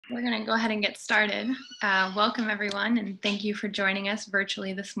We're going to go ahead and get started. Welcome everyone, and thank you for joining us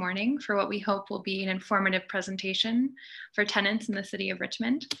virtually this morning for what we hope will be an informative presentation for tenants in the city of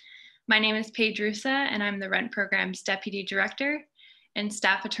Richmond. My name is Paige Rusa, and I'm the Rent Program's Deputy Director, and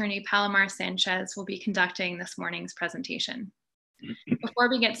Staff Attorney Palomar Sanchez will be conducting this morning's presentation. Before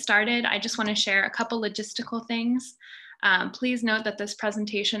we get started, I just want to share a couple logistical things. Please note that this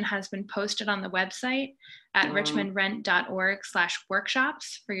presentation has been posted on the website at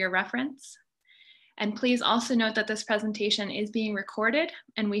richmondrent.org/workshops for your reference. And please also note that this presentation is being recorded,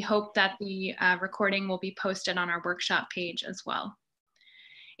 and we hope that the recording will be posted on our workshop page as well.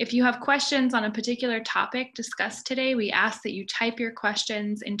 If you have questions on a particular topic discussed today, we ask that you type your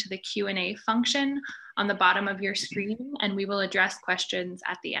questions into the Q&A function on the bottom of your screen, and we will address questions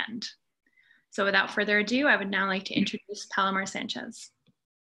at the end. So without further ado, I would now like to introduce Palomar Sanchez.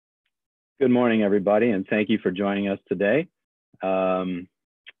 Good morning, everybody, and thank you for joining us today. Paige,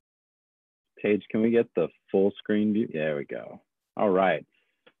 can we get the full screen view? There we go. All right.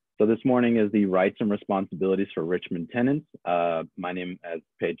 So this morning is the rights and responsibilities for Richmond tenants. My name, as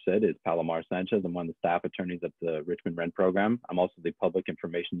Paige said, is Palomar Sanchez. I'm one of the staff attorneys at the Richmond Rent Program. I'm also the Public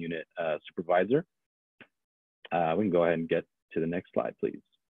Information Unit Supervisor. We can go ahead and get to the next slide, please.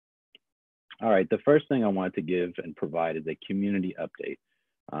 All right, the first thing I wanted to give and provide is a community update.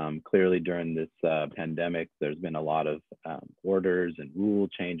 Clearly during this pandemic, there's been a lot of orders and rule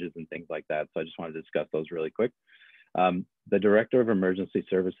changes and things like that. So I just wanted to discuss those really quick. The Director of Emergency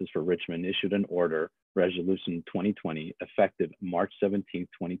Services for Richmond issued an order, Resolution 2020, effective March 17,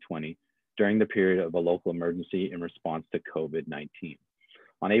 2020, during the period of a local emergency in response to COVID-19.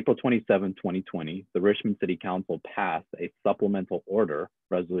 On April 27, 2020, the Richmond City Council passed a supplemental order,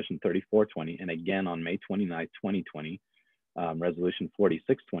 Resolution 3420, and again on May 29, 2020, Resolution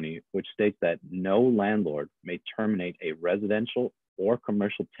 4620, which states that no landlord may terminate a residential or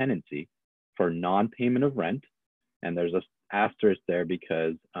commercial tenancy for non-payment of rent. And there's an asterisk there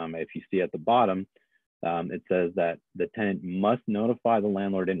because if you see at the bottom, it says that the tenant must notify the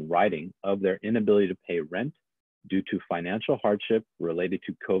landlord in writing of their inability to pay rent due to financial hardship related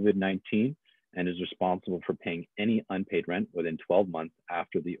to COVID-19 and is responsible for paying any unpaid rent within 12 months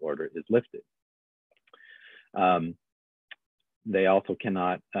after the order is lifted. They also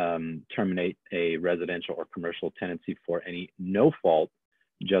cannot terminate a residential or commercial tenancy for any no-fault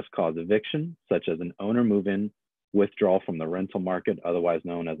just cause eviction, such as an owner move-in, withdrawal from the rental market, otherwise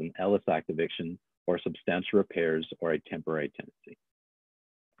known as an Ellis Act eviction, or substantial repairs or a temporary tenancy.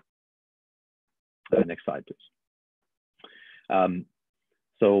 Next slide, please.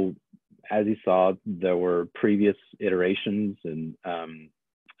 So as you saw, there were previous iterations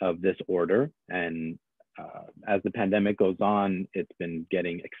of this order, and as the pandemic goes on, it's been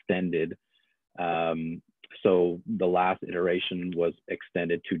getting extended. So the last iteration was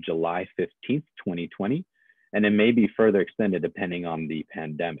extended to July 15th, 2020, and it may be further extended depending on the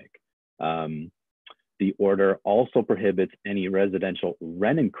pandemic. The order also prohibits any residential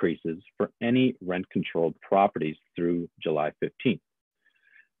rent increases for any rent-controlled properties through July 15th.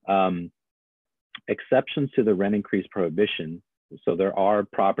 Exceptions to the rent increase prohibition, so there are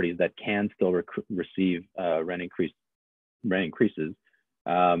properties that can still receive rent increases.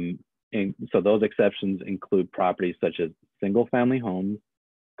 And so those exceptions include properties such as single-family homes,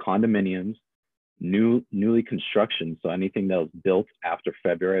 condominiums, newly construction, so anything that was built after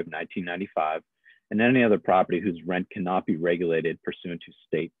February of 1995, and any other property whose rent cannot be regulated pursuant to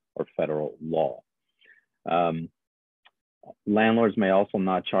state or federal law. Landlords may also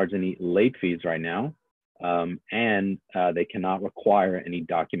not charge any late fees right now, and they cannot require any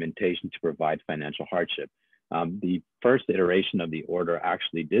documentation to provide financial hardship. The first iteration of the order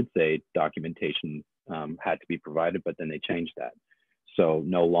actually did say documentation had to be provided, but then they changed that. So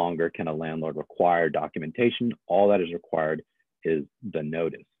no longer can a landlord require documentation. All that is required is the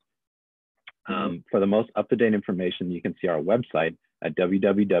notice. For the most up-to-date information, you can see our website at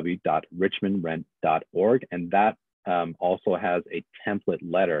www.richmondrent.org, and that also has a template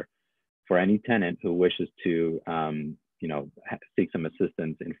letter for any tenant who wishes to seek some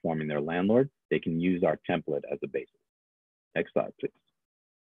assistance informing their landlord. They can use our template as a basis. Next slide, please.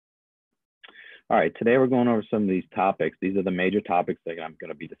 All right, today we're going over some of these topics. These are the major topics that I'm going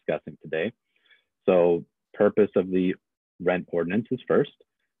to be discussing today. So purpose of the rent ordinance is first.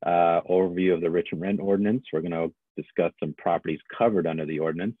 Overview of the Richmond Rent Ordinance. We're going to discuss some properties covered under the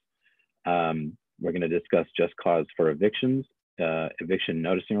ordinance. We're going to discuss just cause for evictions, eviction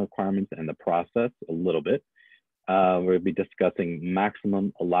noticing requirements and the process a little bit. We'll be discussing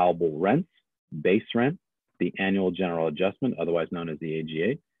maximum allowable rents, base rent, the annual general adjustment, otherwise known as the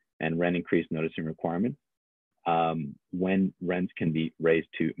AGA, and rent increase noticing requirements. when rents can be raised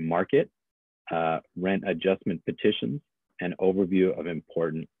to market, rent adjustment petitions, and overview of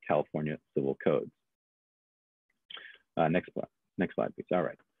important California civil codes. Next slide, please. All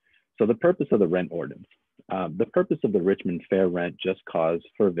right. So the purpose of the rent ordinance. The purpose of the Richmond Fair Rent, Just Cause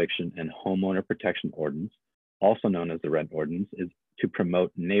for Eviction and Homeowner Protection Ordinance, also known as the Rent Ordinance, is to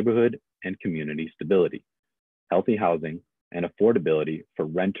promote neighborhood and community stability, healthy housing, and affordability for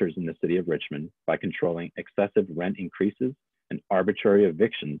renters in the city of Richmond by controlling excessive rent increases and arbitrary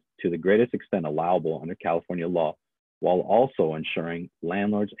evictions to the greatest extent allowable under California law, while also ensuring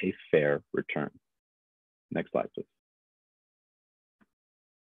landlords a fair return. Next slide, please.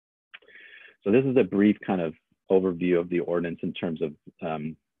 So this is a brief kind of overview of the ordinance in terms of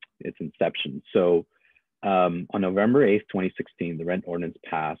its inception. So on November 8th, 2016, the rent ordinance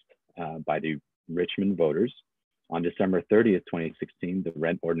passed by the Richmond voters. On December 30th, 2016, the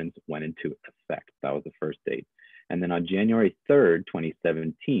rent ordinance went into effect. That was the first date. And then on January 3rd,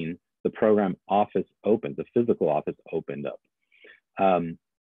 2017, the program office opened, the physical office opened up.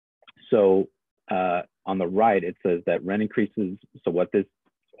 So on the right, it says that rent increases. So what this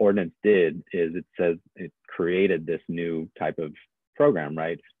ordinance did is it says it created this new type of program,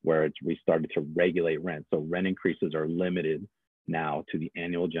 right? Where we started to regulate rent. So rent increases are limited now to the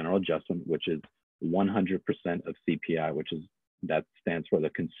annual general adjustment, which is 100% of CPI, that stands for the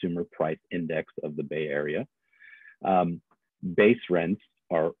Consumer Price Index of the Bay Area. Base rents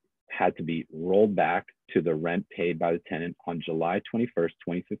had to be rolled back to the rent paid by the tenant on July 21st,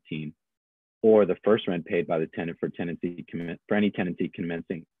 2015, or the first rent paid by the tenant for any tenancy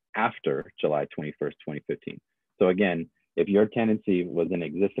commencing after July 21st, 2015. So again, if your tenancy was in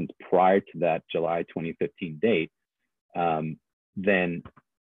existence prior to that July 2015 date, then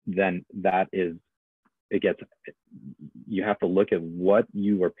that is, you have to look at what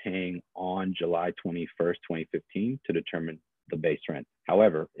you were paying on July 21st, 2015 to determine the base rent.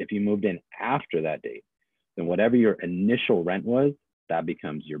 However, if you moved in after that date, then whatever your initial rent was, that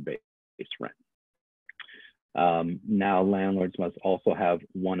becomes your base rent. Now landlords must also have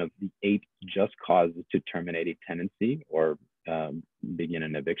one of the 8 just causes to terminate a tenancy or begin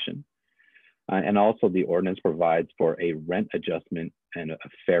an eviction. And also the ordinance provides for a rent adjustment and a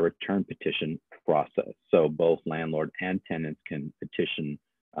fair return petition process. So both landlord and tenants can petition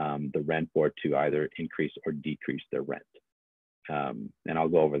the rent board to either increase or decrease their rent. And I'll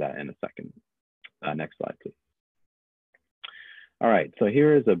go over that in a second. Next slide, please. All right, so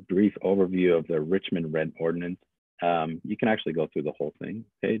here is a brief overview of the Richmond Rent Ordinance. You can actually go through the whole thing,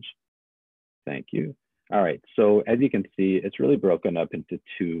 Paige. Thank you. All right, so as you can see, it's really broken up into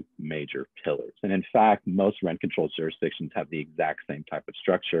 2 major pillars. And in fact, most rent control jurisdictions have the exact same type of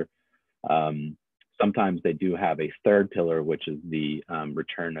structure. Sometimes they do have a 3rd pillar, which is the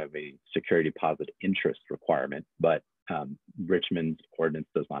return of a security deposit interest requirement, but Richmond's ordinance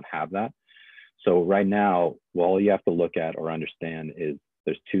does not have that. So right now, all you have to look at or understand is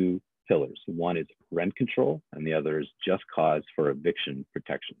there's 2 pillars. One is rent control and the other is just cause for eviction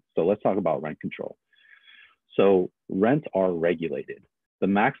protection. So let's talk about rent control. So rents are regulated. The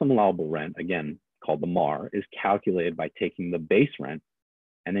maximum allowable rent, again, called the MAR, is calculated by taking the base rent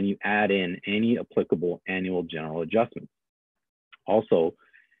and then you add in any applicable annual general adjustments. Also,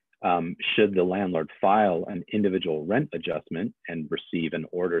 should the landlord file an individual rent adjustment and receive an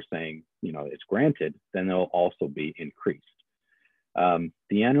order saying, it's granted, then they'll also be increased.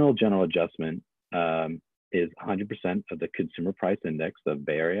 The annual general adjustment is 100% of the Consumer Price Index of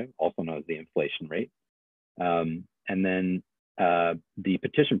Bay Area, also known as the inflation rate. And then the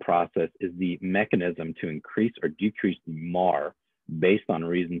petition process is the mechanism to increase or decrease the MAR based on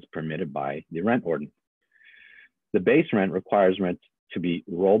reasons permitted by the rent ordinance. The base rent requires rent to be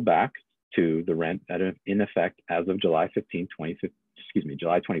rolled back to the rent that is in effect as of July 21st,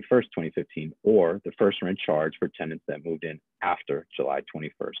 2015, or the first rent charge for tenants that moved in after July 21st,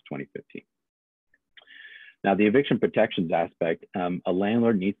 2015. Now, the eviction protections aspect, a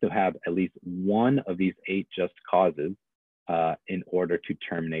landlord needs to have at least one of these 8 just causes in order to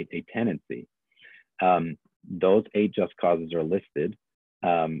terminate a tenancy. Those 8 just causes are listed.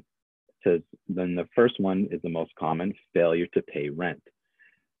 Then the first one is the most common, failure to pay rent.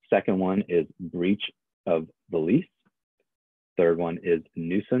 Second one is breach of the lease. Third one is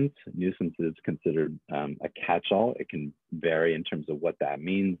nuisance. Nuisance is considered a catch-all. It can vary in terms of what that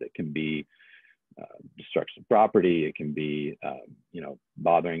means. It can be destruction of property. It can be,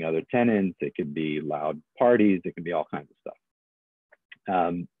 bothering other tenants. It could be loud parties. It can be all kinds of stuff.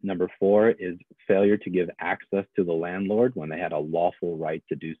 Number 4 is failure to give access to the landlord when they had a lawful right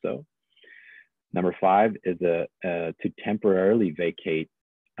to do so. Number 5 is to temporarily vacate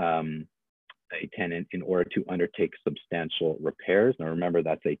a tenant in order to undertake substantial repairs. Now remember,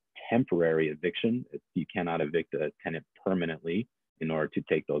 that's a temporary eviction. You cannot evict a tenant permanently in order to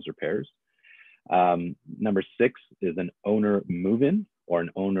take those repairs. Number 6 is an owner move-in or an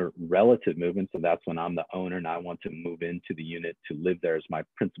owner relative move-in. So that's when I'm the owner and I want to move into the unit to live there as my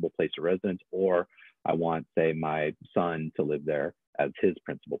principal place of residence, or I want, say, my son to live there as his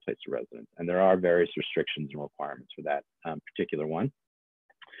principal place of residence. And there are various restrictions and requirements for that particular one,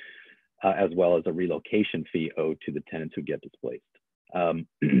 as well as a relocation fee owed to the tenants who get displaced.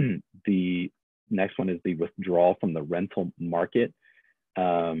 The next one is the withdrawal from the rental market,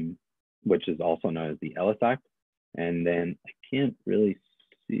 which is also known as the Ellis Act. And then I can't really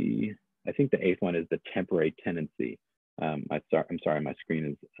see, I think the 8th one is the temporary tenancy. I'm sorry, my screen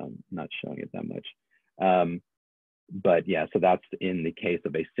is not showing it that much. But yeah, so that's in the case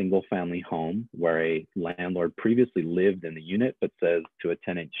of a single family home where a landlord previously lived in the unit, but says to a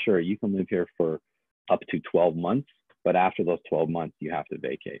tenant, sure, you can live here for up to 12 months, but after those 12 months, you have to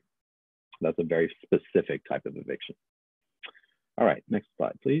vacate. That's a very specific type of eviction. All right, next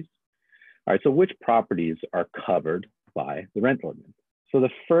slide, please. All right, so which properties are covered by the rent ordinance? So the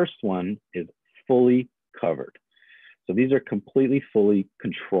first one is fully covered. So these are completely fully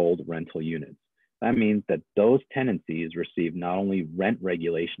controlled rental units. That means that those tenancies receive not only rent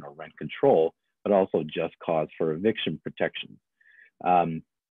regulation or rent control, but also just cause for eviction protection.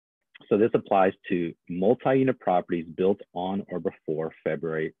 So this applies to multi-unit properties built on or before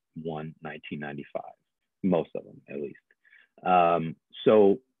February 1, 1995, most of them at least.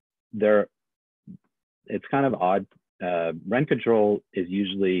 So it's kind of odd. Rent control is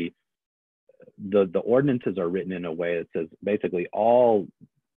usually, the ordinances are written in a way that says basically all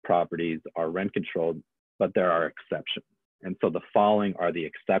properties are rent controlled, but there are exceptions. And so the following are the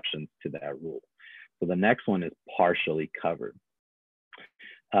exceptions to that rule. So the next one is partially covered.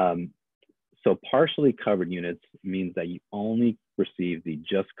 So partially covered units means that you only receive the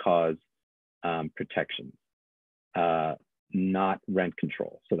just cause protection, not rent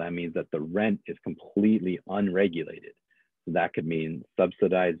control. So that means that the rent is completely unregulated. So that could mean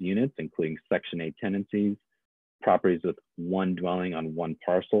subsidized units, including Section 8 tenancies, properties with one dwelling on one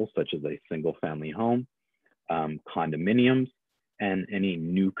parcel, such as a single family home, condominiums, and any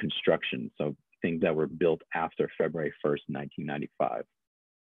new construction. So things that were built after February 1st, 1995.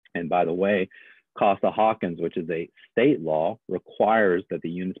 And by the way, Costa-Hawkins, which is a state law, requires that the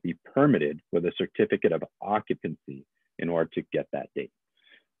units be permitted with a certificate of occupancy in order to get that date.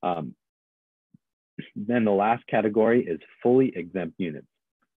 Then the last category is fully exempt units.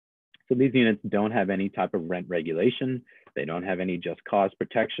 So these units don't have any type of rent regulation. They don't have any just cause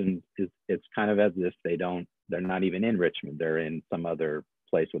protections. It's kind of as if they're not even in Richmond. They're in some other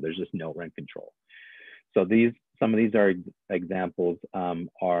place where there's just no rent control. So some of these are examples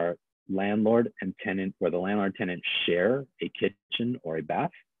are landlord and tenant, where the landlord and tenant share a kitchen or a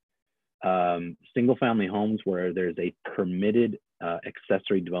bath. Single family homes where there's a permitted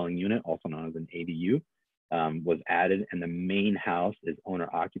accessory dwelling unit, also known as an ADU, was added, and the main house is owner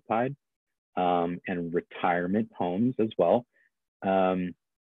occupied, and retirement homes as well. Paige,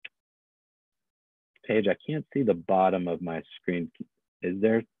 I can't see the bottom of my screen. Is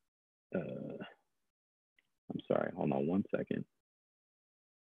there, I'm sorry, hold on one second.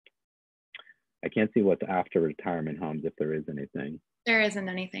 I can't see what's after retirement homes, if there is anything. There isn't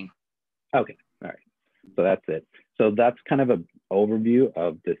anything. Okay, all right. So that's it. So that's kind of an overview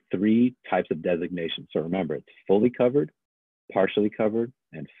of the 3 types of designations. So remember, it's fully covered, partially covered,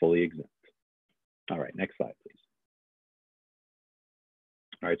 and fully exempt. All right, next slide, please.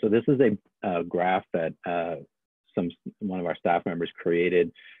 All right, so this is a graph that one of our staff members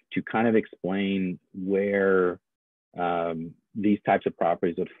created to kind of explain where these types of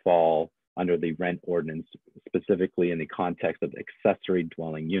properties would fall under the rent ordinance, specifically in the context of accessory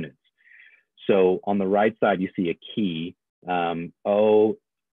dwelling units. So on the right side, you see a key. O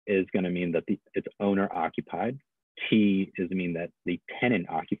is going to mean that it's owner occupied. T is mean that the tenant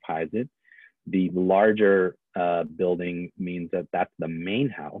occupies it. The larger building means that that's the main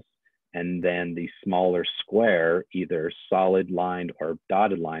house. And then the smaller square, either solid lined or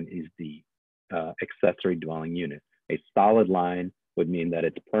dotted line, is the accessory dwelling unit. A solid line would mean that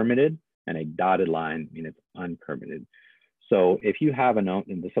it's permitted, and a dotted line means it's unpermitted. So if you have an owner,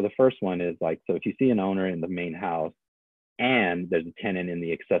 so the first one is like, so if you see an owner in the main house and there's a tenant in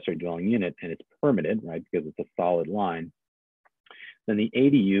the accessory dwelling unit and it's permitted, right, because it's a solid line, then the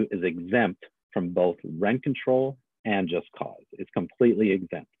ADU is exempt from both rent control and just cause. It's completely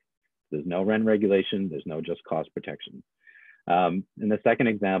exempt. There's no rent regulation, there's no just cause protection. In the second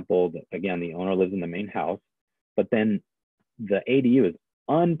example, again, the owner lives in the main house, but then the ADU is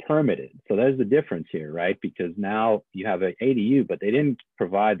unpermitted. So there's the difference here, right? Because now you have an ADU, but they didn't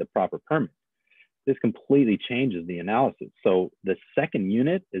provide the proper permit. This completely changes the analysis. So the second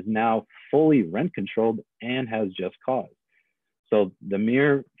unit is now fully rent controlled and has just cause. So the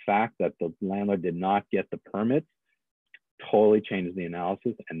mere fact that the landlord did not get the permits totally changes the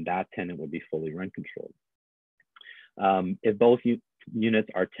analysis, and that tenant would be fully rent controlled. If both units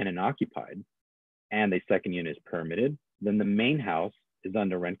are tenant occupied and the second unit is permitted, then the main house is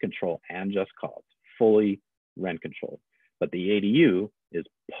under rent control and just cause, fully rent controlled. But the ADU is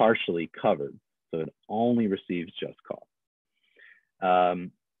partially covered, so it only receives just cause.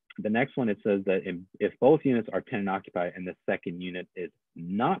 The next one, it says that if both units are tenant occupied and the second unit is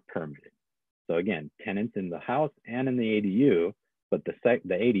not permitted, so again, tenants in the house and in the ADU, but the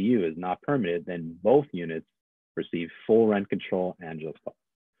ADU is not permitted, then both units receive full rent control and just cause.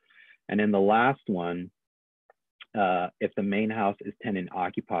 And then the last one, if the main house is tenant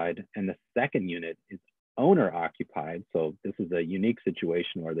occupied and the second unit is owner occupied, so this is a unique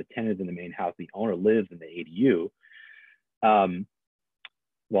situation where the tenant is in the main house, the owner lives in the ADU.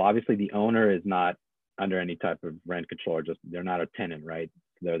 Well, obviously the owner is not under any type of rent control, or they're not a tenant, right?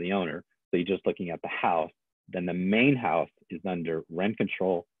 They're the owner. So you're just looking at the house. Then the main house is under rent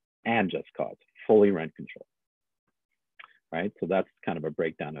control and just cause, fully rent control, right? So that's kind of a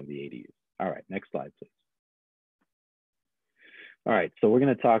breakdown of the ADUs. All right, next slide, please. All right, so we're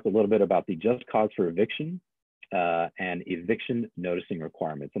going to talk a little bit about the just cause for eviction and eviction noticing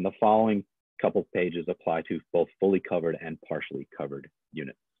requirements. And the following couple pages apply to both fully covered and partially covered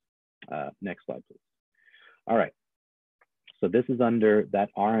units. Next slide, please. All right, so this is under that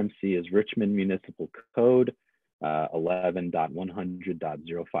RMC is Richmond Municipal Code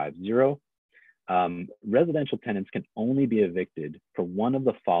 11.100.050. Residential tenants can only be evicted for one of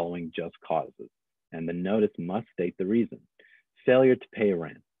the following just causes, and the notice must state the reason. Failure to pay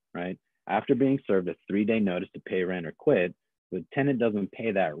rent, right? After being served a 3-day notice to pay rent or quit, the tenant doesn't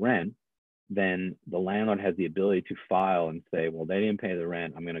pay that rent, then the landlord has the ability to file and say, well, they didn't pay the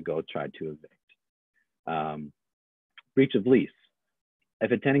rent, I'm gonna go try to evict. Breach of lease.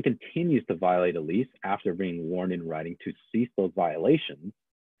 If a tenant continues to violate a lease after being warned in writing to cease those violations,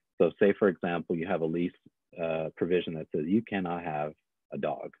 so say for example, you have a lease provision that says you cannot have a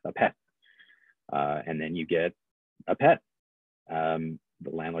dog, a pet, and then you get a pet. The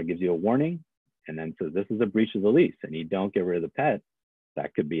landlord gives you a warning and then says this is a breach of the lease and you don't get rid of the pet,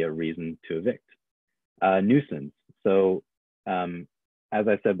 that could be a reason to evict. Nuisance. So as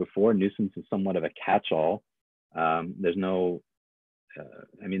I said before, nuisance is somewhat of a catch-all. There's no,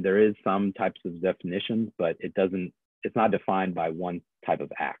 I mean, there is some types of definitions, but it's not defined by one type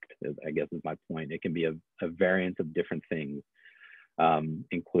of act, I guess is my point. It can be a variance of different things,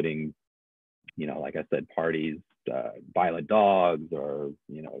 including, you know, like I said, parties, violent dogs, or,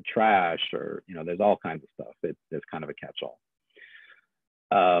 you know, trash, or, you know, there's all kinds of stuff. It's kind of a catch-all.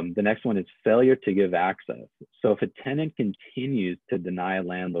 The next one is failure to give access. So if a tenant continues to deny a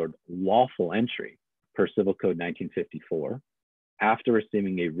landlord lawful entry per Civil Code 1954, after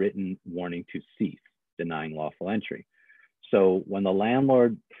receiving a written warning to cease denying lawful entry. So when the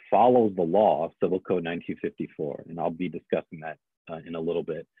landlord follows the law of Civil Code 1954, and I'll be discussing that in a little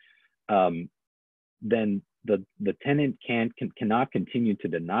bit, then the tenant cannot continue to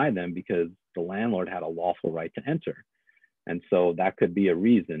deny them because the landlord had a lawful right to enter. And so that could be a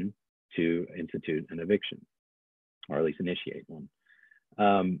reason to institute an eviction, or at least initiate one.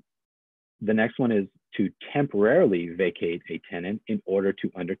 The next one is to temporarily vacate a tenant in order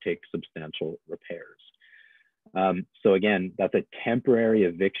to undertake substantial repairs. So again, that's a temporary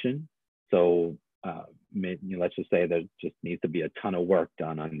eviction. So let's just say there just needs to be a ton of work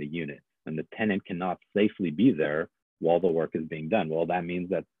done on the unit, and the tenant cannot safely be there while the work is being done. Well, that means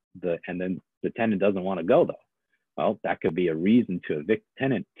that then the tenant doesn't want to go though. Well, that could be a reason to evict the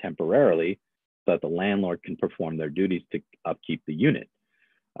tenant temporarily so that the landlord can perform their duties to upkeep the unit.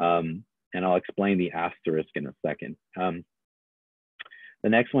 And I'll explain the asterisk in a second. The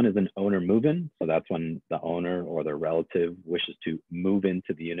next one is an owner move-in. So that's when the owner or their relative wishes to move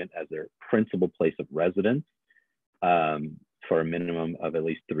into the unit as their principal place of residence for a minimum of at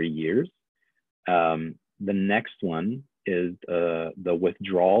least 3 years. The next one is the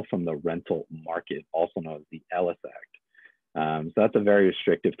withdrawal from the rental market, also known as the Ellis Act. So that's a very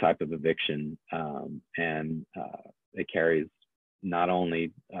restrictive type of eviction, and it carries not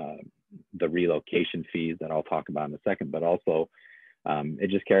only the relocation fees that I'll talk about in a second, but also it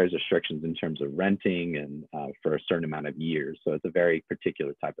just carries restrictions in terms of renting and for a certain amount of years. So it's a very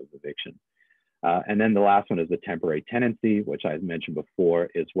particular type of eviction. And then the last one is the temporary tenancy, which I mentioned before,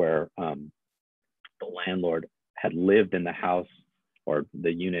 is where the landlord had lived in the house or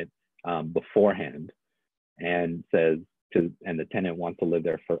the unit beforehand, and says and the tenant wants to live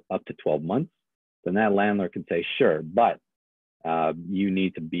there for up to 12 months, then that landlord can say, sure, but you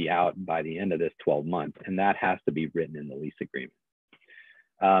need to be out by the end of this 12 months, and that has to be written in the lease agreement.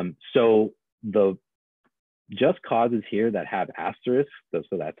 So the just causes here that have asterisks, so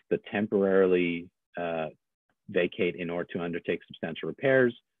that's the temporarily vacate in order to undertake substantial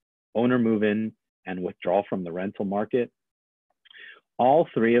repairs, owner move-in, and withdrawal from the rental market. All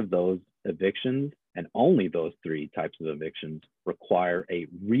three of those evictions, and only those three types of evictions, require a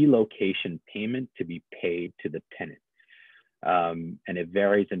relocation payment to be paid to the tenant. And it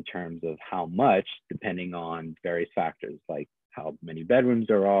varies in terms of how much, depending on various factors, like how many bedrooms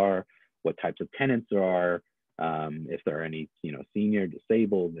there are, what types of tenants there are, if there are any, senior,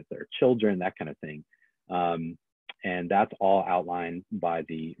 disabled, if there are children, that kind of thing. And that's all outlined by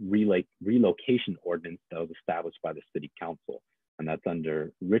the relocation ordinance that was established by the City Council, and that's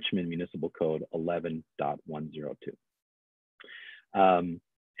under Richmond Municipal Code 11.102.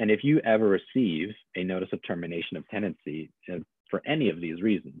 And if you ever receive a notice of termination of tenancy for any of these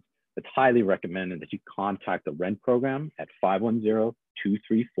reasons, it's highly recommended that you contact the rent program at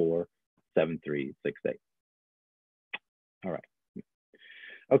 510-234-7368. All right.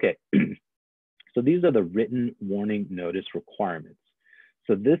 Okay. So these are the written warning notice requirements.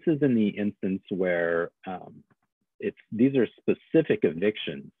 So this is in the instance where these are specific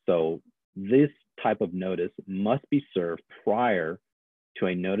evictions. So this type of notice must be served prior to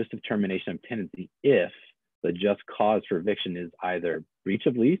a notice of termination of tenancy if the just cause for eviction is either breach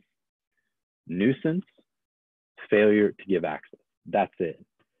of lease, nuisance, failure to give access. That's it.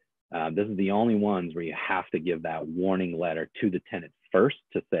 This is the only ones where you have to give that warning letter to the tenant first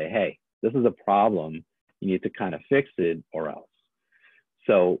to say, hey, this is a problem, you need to kind of fix it or else.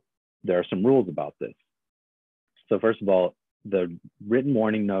 So there are some rules about this. So first of all, the written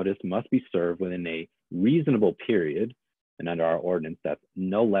warning notice must be served within a reasonable period, and under our ordinance, that's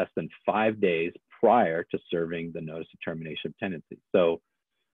no less than 5 days prior to serving the notice of termination of tenancy. So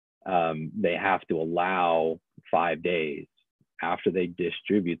they have to allow 5 days after they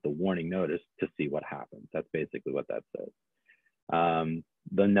distribute the warning notice to see what happens. That's basically what that says.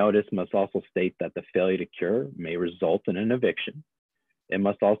 The notice must also state that the failure to cure may result in an eviction. It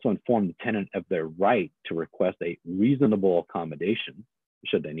must also inform the tenant of their right to request a reasonable accommodation,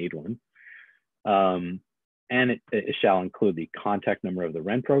 should they need one. And it shall include the contact number of the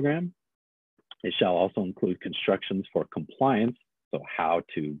rent program. It shall also include constructions for compliance, so how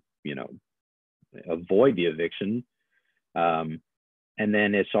to, avoid the eviction. And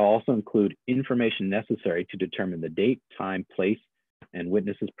then it shall also include information necessary to determine the date, time, place, and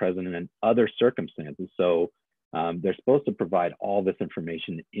witnesses present and other circumstances. So they're supposed to provide all this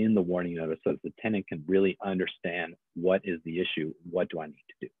information in the warning notice so that the tenant can really understand what is the issue, what do I need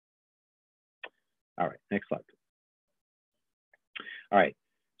to do. All right, next slide. All right,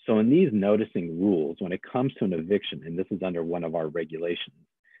 so in these noticing rules, when it comes to an eviction, and this is under one of our regulations,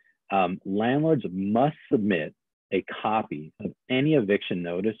 landlords must submit a copy of any eviction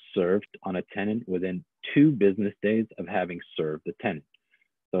notice served on a tenant within 2 business days of having served the tenant.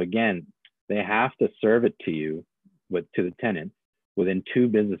 So again, they have to serve it to you, to the tenant, within 2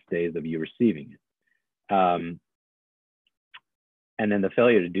 business days of you receiving it. And then the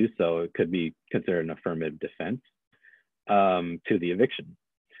failure to do so, it could be considered an affirmative defense to the eviction.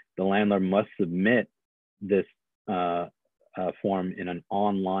 The landlord must submit this form in an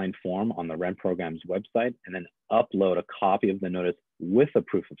online form on the rent program's website, and then upload a copy of the notice with a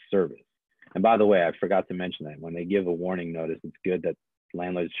proof of service. And by the way, I forgot to mention that when they give a warning notice, it's good that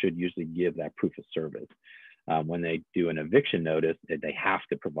landlords should usually give that proof of service. When they do an eviction notice, they have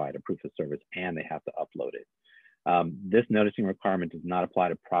to provide a proof of service and they have to upload it. This noticing requirement does not apply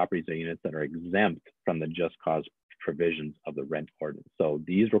to properties or units that are exempt from the just cause provisions of the rent ordinance. So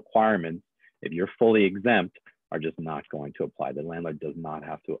these requirements, if you're fully exempt, are just not going to apply. The landlord does not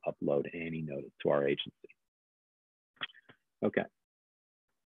have to upload any notice to our agency. Okay.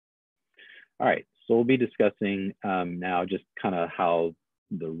 All right, so we'll be discussing now just kind of how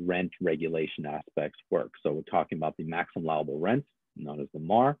the rent regulation aspects work. So we're talking about the maximum allowable rent, known as the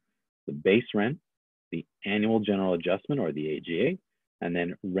MAR, the base rent, the annual general adjustment, or the AGA, and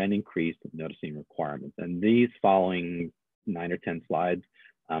then rent increase noticing requirements. And these following 9 or 10 slides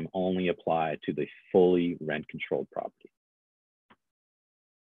only apply to the fully rent controlled property.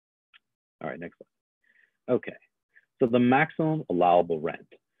 All right, next slide. Okay, so the maximum allowable rent.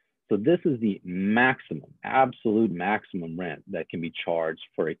 So this is the maximum, absolute maximum rent that can be charged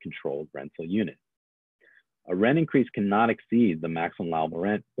for a controlled rental unit. A rent increase cannot exceed the maximum allowable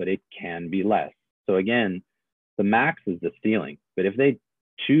rent, but it can be less. So again, The max is the ceiling, but if they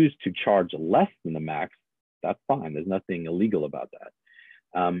choose to charge less than the max, that's fine. There's nothing illegal about that.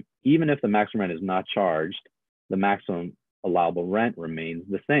 Even if the maximum rent is not charged, the maximum allowable rent remains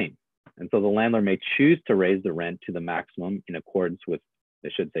the same. And so the landlord may choose to raise the rent to the maximum in accordance with, I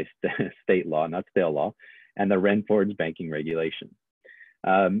should say, state law, not stale law, and the rent board's banking regulation.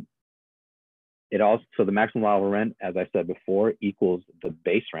 So the maximum allowable rent, as I said before, equals the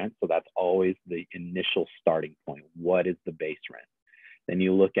base rent. So that's always the initial starting point. What is the base rent? Then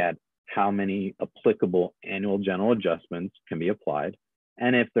you look at how many applicable annual general adjustments can be applied,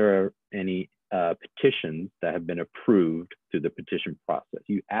 and if there are any petitions that have been approved through the petition process.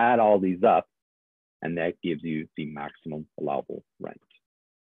 You add all these up, and that gives you the maximum allowable rent.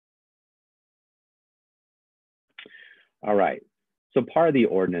 All right, so part of the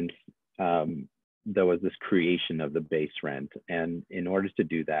ordinance, there was this creation of the base rent, and in order to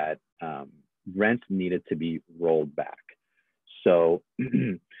do that, rent needed to be rolled back. So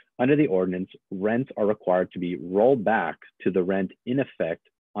under the ordinance, rents are required to be rolled back to the rent in effect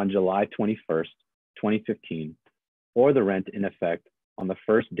on July 21st, 2015, or the rent in effect on the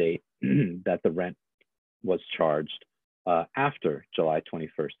first date that the rent was charged after July 21st,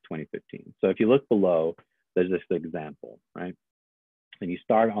 2015. So if you look below, there's this example, right? And you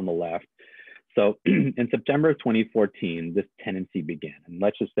start on the left. So in September of 2014, this tenancy began, and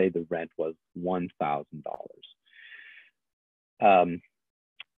let's just say the rent was $1,000. On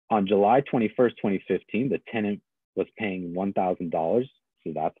July 21st, 2015, the tenant was paying $1,000,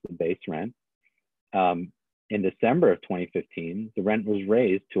 so that's the base rent. In December of 2015, the rent was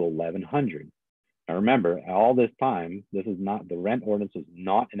raised to $1,100. Now remember, all this time, this is not, the rent ordinance was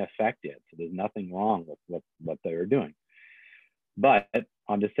not in effect yet, so there's nothing wrong with what they were doing. But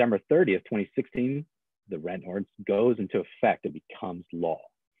on December 30th, 2016, the rent ordinance goes into effect, it becomes law.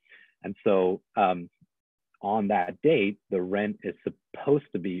 And so on that date, the rent is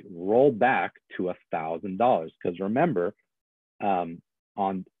supposed to be rolled back to $1,000. Because remember, on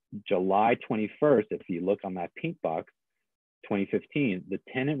July 21st, if you look on that pink box, 2015, the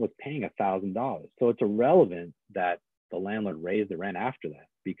tenant was paying $1,000. So it's irrelevant that the landlord raised the rent after that,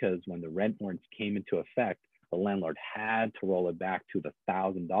 because when the rent ordinance came into effect, the landlord had to roll it back to the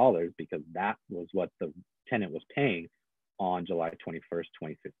 $1,000 because that was what the tenant was paying on July 21st,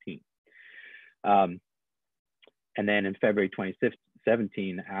 2015. And then in February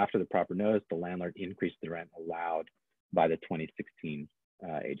 2017, after the proper notice, the landlord increased the rent allowed by the 2016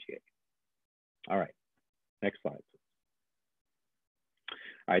 AGA. All right, next slide.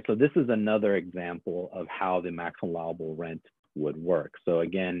 All right, so this is another example of how the maximum allowable rent would work. So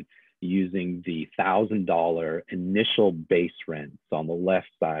again, using the $1,000 initial base rent. So on the left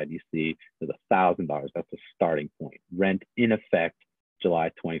side, you see there's $1,000, that's the starting point. Rent in effect, July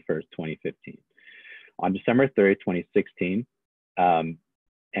 21st, 2015. On December 30th, 2016, and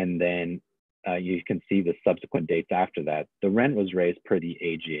then you can see the subsequent dates after that, the rent was raised per the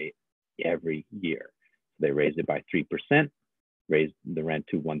AGA every year. They raised it by 3%, raised the rent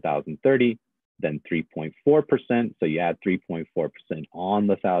to $1,030, then 3.4%. So you add 3.4% on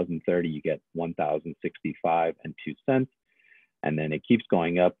the $1,030, you get $1,065 and 2 cents. And then it keeps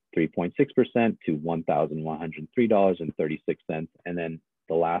going up 3.6% to $1,103.36. And then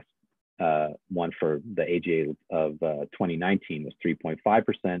the last one for the AGA of 2019 was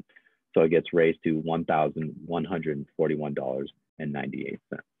 3.5%. So it gets raised to $1,141.98.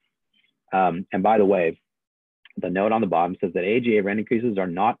 And by the way, the note on the bottom says that AGA rent increases are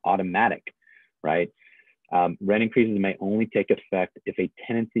not automatic, right? Rent increases may only take effect if a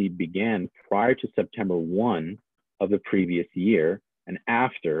tenancy began prior to September 1 of the previous year and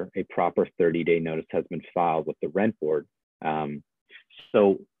after a proper 30-day notice has been filed with the rent board.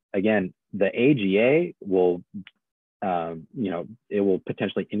 So again, the AGA will, it will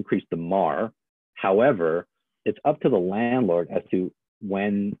potentially increase the MAR. However, it's up to the landlord as to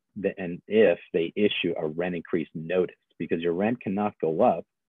when and if they issue a rent increase notice, because your rent cannot go up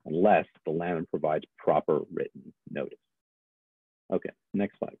unless the landlord provides proper written notice. Okay,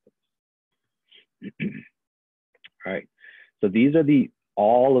 next slide, please. All right, so these are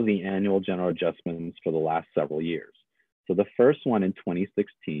all of the annual general adjustments for the last several years. So the first one in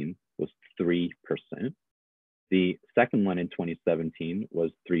 2016 was 3%. The second one in 2017 was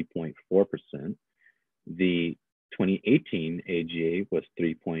 3.4%. The 2018 AGA was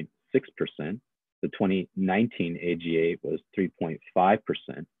 3.6%. The 2019 AGA was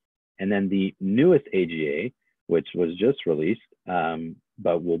 3.5%. And then the newest AGA, which was just released,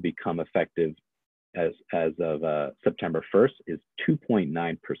 but will become effective as of September 1st, is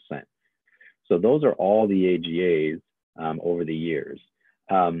 2.9%. So those are all the AGAs over the years.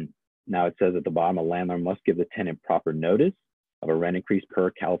 Now it says at the bottom, a landlord must give the tenant proper notice of a rent increase per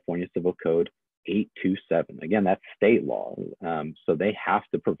California Civil Code 827. Again, that's state law. So they have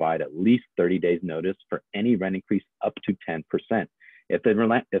to provide at least 30 days notice for any rent increase up to 10%. If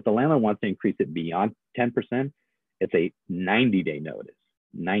the landlord wants to increase it beyond 10%, it's a 90-day notice,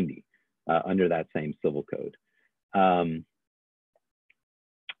 90, under that same civil code.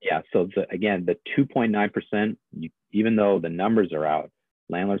 Yeah, so again, the 2.9%, even though the numbers are out,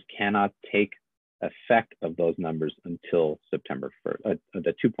 landlords cannot take effect of those numbers until September 1st,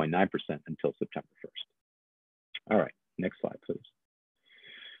 the 2.9% until September 1st. All right, next slide, please.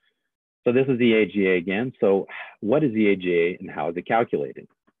 So this is the AGA again. So what is the AGA and how is it calculated?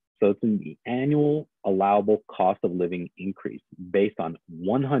 So it's the annual allowable cost of living increase based on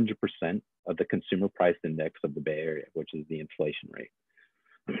 100% of the consumer price index of the Bay Area, which is the inflation rate.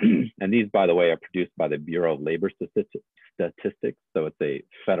 And these, by the way, are produced by the Bureau of Labor Statistics. So it's a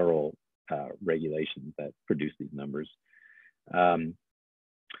federal regulations that produce these numbers.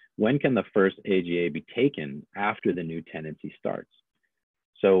 When can the first AGA be taken after the new tenancy starts?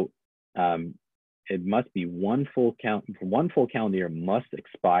 So it must be one full calendar year must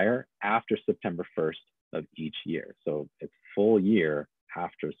expire after September 1st of each year. So it's full year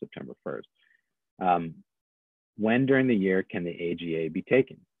after September 1st. When during the year can the AGA be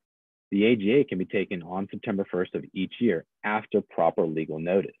taken? The AGA can be taken on September 1st of each year after proper legal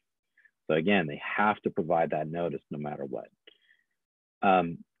notice. So again, they have to provide that notice no matter what.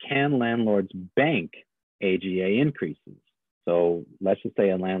 Can landlords bank AGA increases? So let's just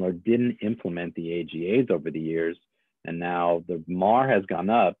say a landlord didn't implement the AGAs over the years, and now the MAR has gone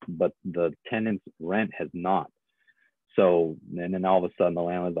up, but the tenant's rent has not. So, and then all of a sudden the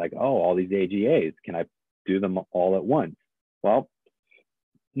landlord's like, oh, all these AGAs, can I do them all at once? Well,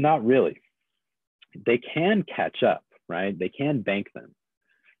 not really. They can catch up, right? They can bank them,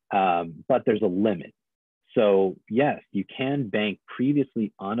 but there's a limit. So yes, you can bank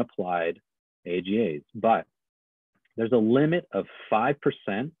previously unapplied AGAs, but there's a limit of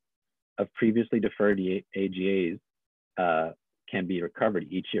 5% of previously deferred AGAs can be recovered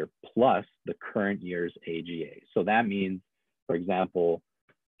each year, plus the current year's AGA. So that means, for example,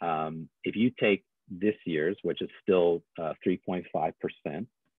 if you take this year's, which is still 3.5%,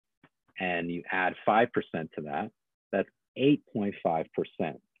 and you add 5% to that, that's 8.5%.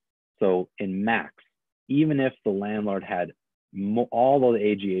 So in max, even if the landlord had all those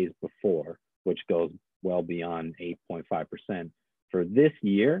AGAs before, which goes well beyond 8.5%, for this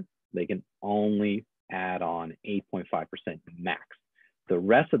year, they can only add on 8.5% max. The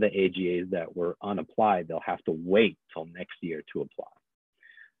rest of the AGAs that were unapplied, they'll have to wait till next year to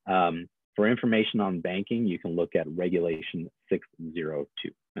apply. For information on banking, you can look at Regulation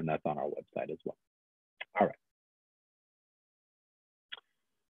 602, and that's on our website as well. All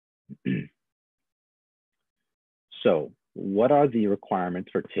right. So what are the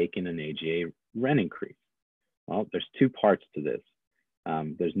requirements for taking an AGA rent increase? Well, there's two parts to this.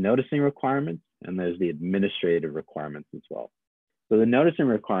 There's noticing requirements, and there's the administrative requirements as well. So the noticing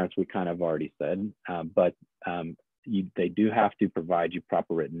requirements we kind of already said, but they do have to provide you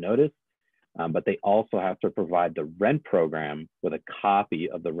proper written notice, but they also have to provide the rent program with a copy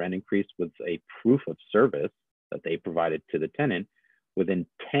of the rent increase with a proof of service that they provided to the tenant within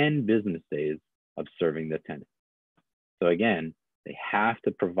 10 business days of serving the tenant. So again, they have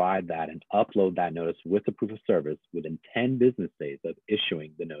to provide that and upload that notice with the proof of service within 10 business days of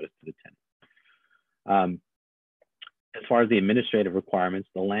issuing the notice to the tenant. As far as the administrative requirements,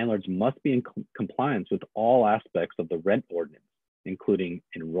 the landlords must be in compliance with all aspects of the rent ordinance, including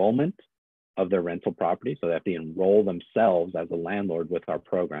enrollment of their rental property. So they have to enroll themselves as a landlord with our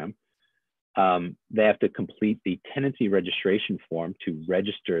program. They have to complete the tenancy registration form to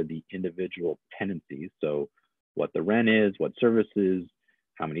register the individual tenancies. So what the rent is, what services,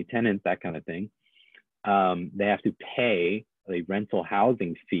 how many tenants, that kind of thing. They have to pay a rental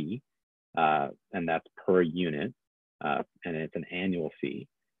housing fee, and that's per unit, and it's an annual fee.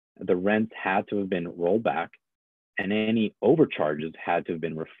 The rents had to have been rolled back, and any overcharges had to have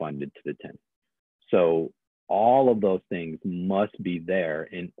been refunded to the tenant. So all of those things must be there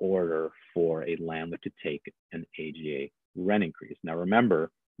in order for a landlord to take an AGA rent increase. Now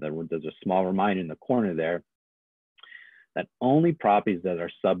remember, there's a small reminder in the corner there that only properties that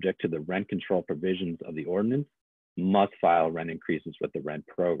are subject to the rent control provisions of the ordinance must file rent increases with the rent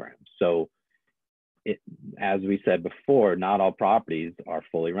program. So as we said before, not all properties are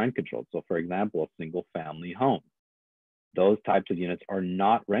fully rent controlled. So for example, a single family home, those types of units are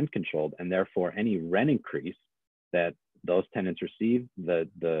not rent controlled, and therefore any rent increase that those tenants receive,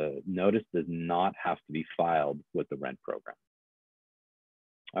 the notice does not have to be filed with the rent program.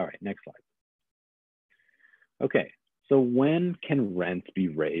 All right, next slide. Okay, so when can rents be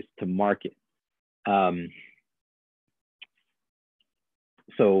raised to market?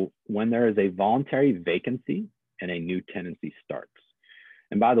 So when there is a voluntary vacancy and a new tenancy starts.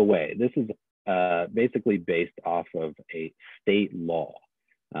 And by the way, this is basically based off of a state law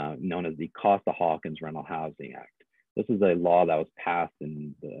known as the Costa-Hawkins Rental Housing Act. This is a law that was passed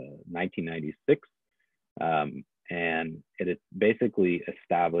in 1996, and it basically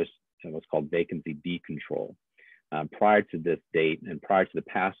established what's called vacancy decontrol. Prior to this date and prior to the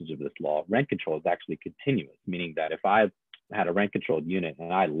passage of this law, rent control is actually continuous, meaning that if I had a rent controlled unit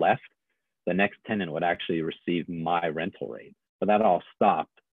and I left, the next tenant would actually receive my rental rate. But that all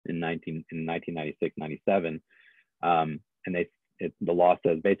stopped in 1996, 97. And the law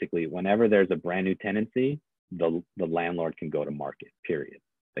says basically whenever there's a brand new tenancy, the landlord can go to market, period.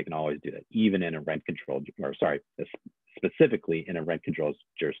 They can always do that, even in a rent controlled, or sorry, specifically in a rent controlled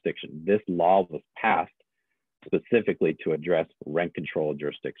jurisdiction. This law was passed specifically to address rent control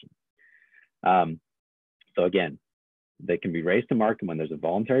jurisdiction. So again, they can be raised to market when there's a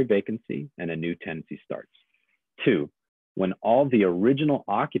voluntary vacancy and a new tenancy starts. 2, when all the original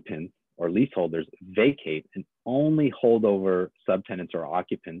occupants or leaseholders vacate and only holdover subtenants or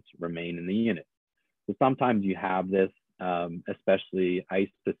occupants remain in the unit. So sometimes you have this, especially I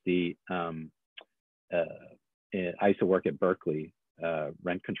used to see, I used to work at Berkeley,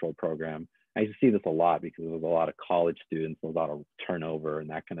 rent control program. I used to see this a lot because there was a lot of college students, a lot of turnover and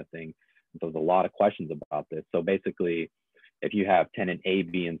that kind of thing. So there's a lot of questions about this. So basically, if you have tenant A,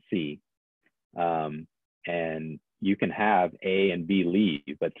 B, and C, and you can have A and B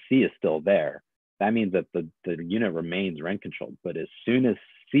leave, but C is still there, that means that the unit remains rent controlled. But as soon as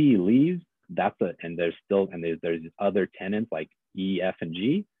C leaves, and there's other tenants like E, F, and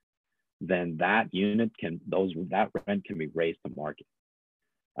G, then that that rent can be raised to market.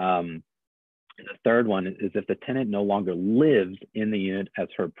 The third one is if the tenant no longer lives in the unit as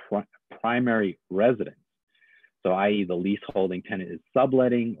her primary residence. So i.e. the leaseholding tenant is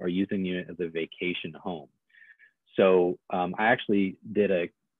subletting or using the unit as a vacation home. So I actually did a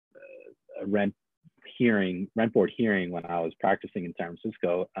rent board hearing when I was practicing in San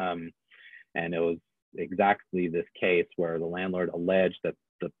Francisco. And it was exactly this case where the landlord alleged that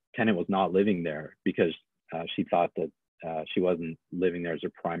the tenant was not living there because she thought that she wasn't living there as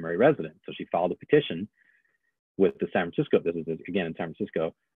her primary residence. So she filed a petition with the San Francisco, this is again in San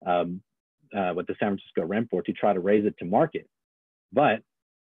Francisco, with the San Francisco Rent Board to try to raise it to market. But,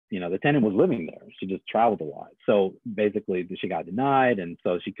 the tenant was living there. She just traveled a lot. So basically she got denied and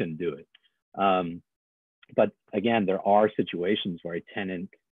so she couldn't do it. But again, there are situations where a tenant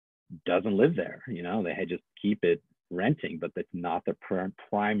doesn't live there, they just keep it renting, but that's not their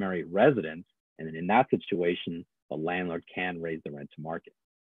primary residence. And in that situation, the landlord can raise the rent to market.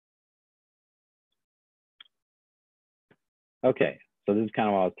 Okay, so this is kind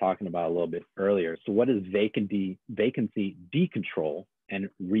of what I was talking about a little bit earlier. So what is vacancy decontrol and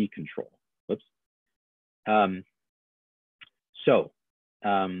recontrol? Whoops.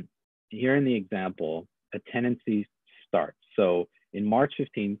 Here in the example, a tenancy starts. So in March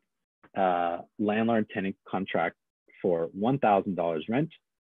 15th, landlord tenant contract for $1,000 rent,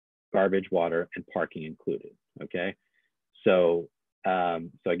 garbage, water, and parking included. Okay, so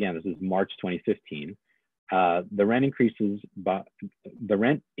again, this is March 2015. The rent increases by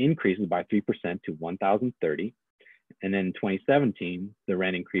 3% to $1,030, and then in 2017, the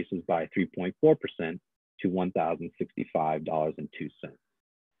rent increases by 3.4% to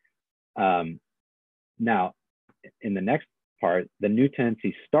 $1,065.02. Now, in the next part, the new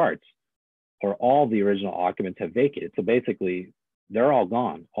tenancy starts, or all the original occupants have vacated. So basically, they're all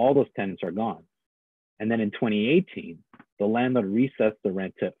gone. All those tenants are gone. And then in 2018, the landlord resets the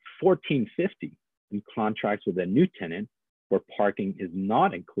rent to $1,450 in contracts with a new tenant where parking is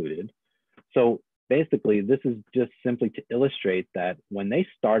not included. So basically, this is just simply to illustrate that when they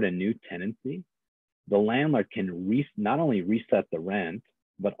start a new tenancy, the landlord can not only reset the rent,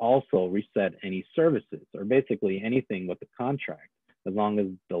 but also reset any services or basically anything with the contract, as long as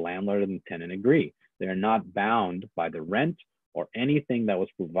the landlord and the tenant agree. They are not bound by the rent or anything that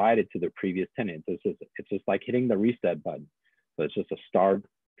was provided to the previous tenant. It's just like hitting the reset button. So it's just a start,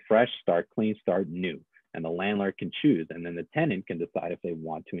 fresh start, clean start, new. And the landlord can choose, and then the tenant can decide if they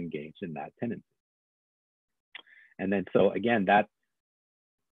want to engage in that tenancy. And then, so again,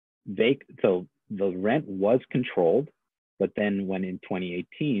 so the rent was controlled, but then when in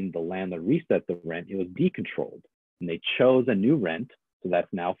 2018, the landlord reset the rent, it was decontrolled. And they chose a new rent, so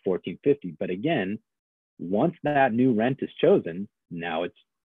that's now $1,450. But again, once that new rent is chosen, now it's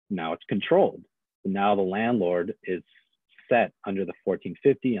controlled. So now the landlord is set under the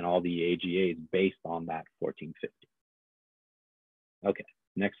 1450 and all the AGAs based on that 1450. Okay,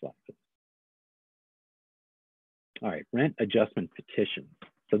 next slide, please. All right, rent adjustment petitions.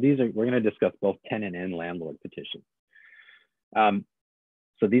 So we're going to discuss both tenant and landlord petitions.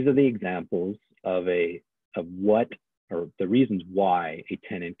 So these are the examples of the reasons why a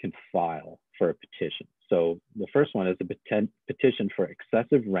tenant can file for a petition. So the first one is a petition for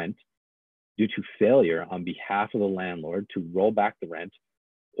excessive rent due to failure on behalf of the landlord to roll back the rent,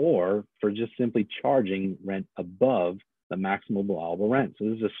 or for just simply charging rent above the maximum allowable rent. So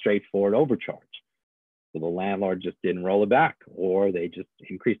this is a straightforward overcharge. So the landlord just didn't roll it back, or they just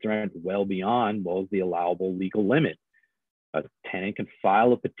increased the rent well beyond what was the allowable legal limit. A tenant can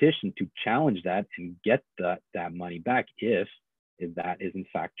file a petition to challenge that and get that money back if that is in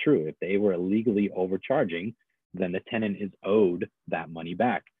fact true. If they were illegally overcharging, then the tenant is owed that money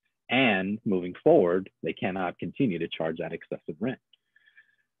back. And moving forward, they cannot continue to charge that excessive rent.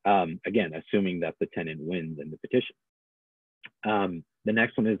 Again, assuming that the tenant wins in the petition. The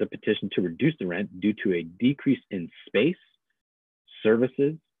next one is a petition to reduce the rent due to a decrease in space,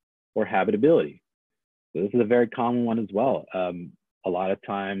 services, or habitability. So this is a very common one as well. A lot of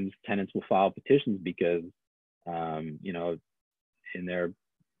times tenants will file petitions because, you know, in their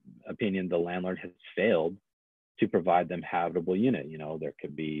opinion, the landlord has failed to provide them habitable unit. You know, there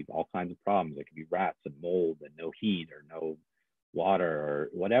could be all kinds of problems. There could be rats and mold and no heat or no water or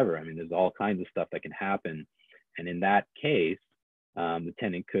whatever. I mean, there's all kinds of stuff that can happen. And in that case, the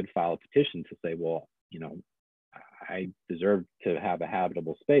tenant could file a petition to say, well, you know, I deserve to have a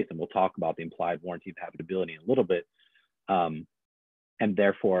habitable space. And we'll talk about the implied warranty of habitability in a little bit. And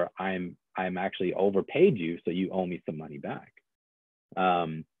therefore, I'm actually overpaid you, so you owe me some money back.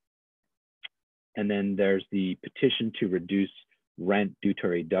 And then there's the petition to reduce rent due to a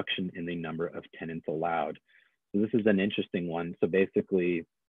reduction in the number of tenants allowed. So this is an interesting one. So basically,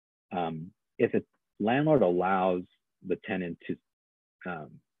 if a landlord allows the tenant to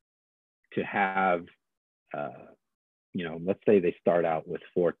have, you know, let's say they start out with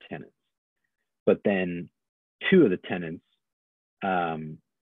 4 tenants, but then 2 of the tenants,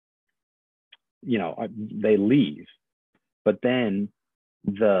 you know, they leave, but then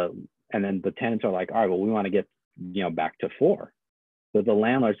the tenants are like, all right, well, we want to get, you know, back to 4. But the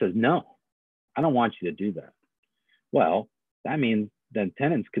landlord says, no, I don't want you to do that. Well, that means then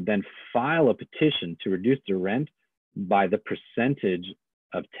tenants could then file a petition to reduce the rent by the percentage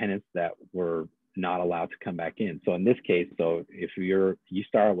of tenants that were not allowed to come back in. So in this case, so if you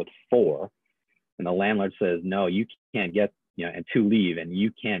start with 4 and the landlord says, no, you can't get, you know, and 2 leave and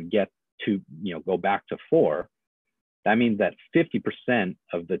you can't get to, you know, go back to 4, that means that 50%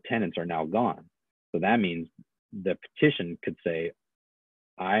 of the tenants are now gone. So that means the petition could say,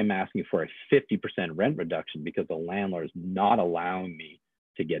 I'm asking for a 50% rent reduction because the landlord is not allowing me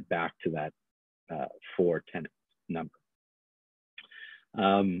to get back to that 4 tenant number.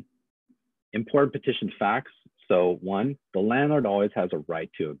 Important petition facts. So 1, the landlord always has a right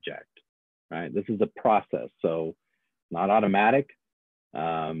to object, right? This is a process, so not automatic.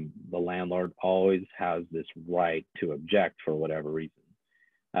 The landlord always has this right to object for whatever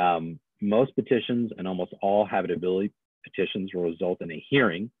reason. Most petitions and almost all habitability petitions will result in a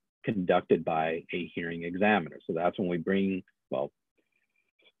hearing conducted by a hearing examiner. So that's when we bring, well,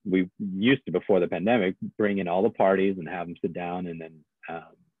 we used to, before the pandemic, bring in all the parties and have them sit down, and then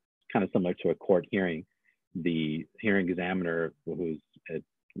kind of similar to a court hearing, the hearing examiner, who's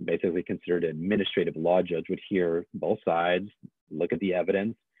basically considered an administrative law judge, would hear both sides, look at the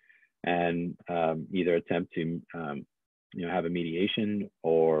evidence, and either attempt to you know, have a mediation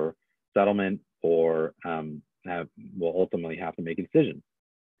or settlement, or will ultimately have to make a decision.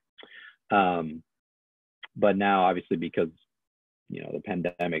 But now, obviously, because, you know, the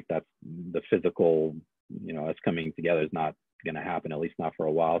pandemic, that's the physical, you know, us coming together is not going to happen, at least not for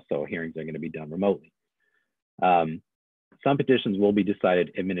a while. So hearings are going to be done remotely. Some petitions will be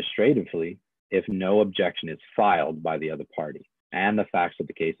decided administratively if no objection is filed by the other party and the facts of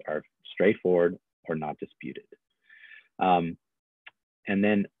the case are straightforward or not disputed. And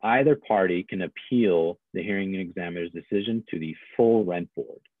then either party can appeal the hearing examiner's decision to the full rent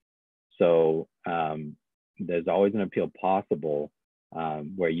board. So there's always an appeal possible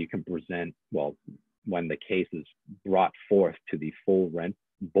where you can present, well, when the case is brought forth to the full rent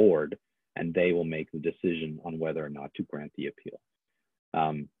board, and they will make the decision on whether or not to grant the appeal.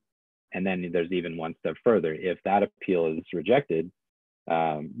 And then there's even one step further. If that appeal is rejected,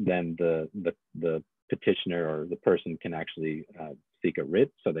 then the petitioner or the person can actually seek a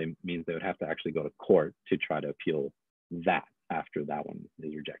writ. So that means they would have to actually go to court to try to appeal that after that one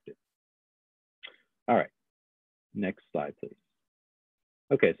is rejected. All right. Next slide, please.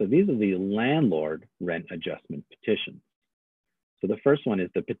 Okay, so these are the landlord rent adjustment petitions. So the first one is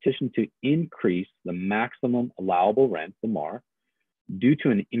the petition to increase the maximum allowable rent, the MAR, due to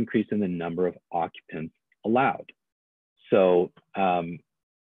an increase in the number of occupants allowed. So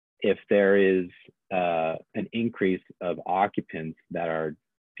if there is an increase of occupants that are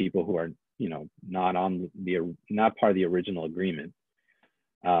people who are, you know, not part of the original agreement,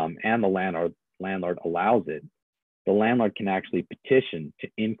 and the landlord allows it, the landlord can actually petition to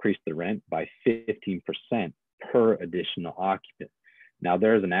increase the rent by 15% per additional occupant. Now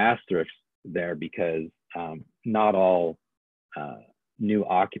there's an asterisk there because not all new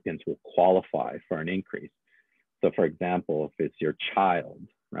occupants will qualify for an increase. So for example, if it's your child,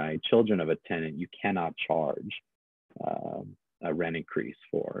 right, children of a tenant, you cannot charge a rent increase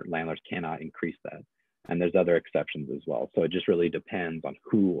for. Landlords cannot increase that. And there's other exceptions as well. So it just really depends on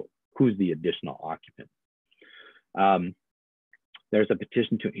who's the additional occupant. There's a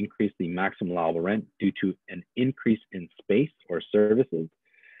petition to increase the maximum allowable rent due to an increase in space or services.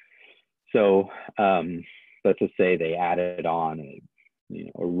 So let's just say they added on a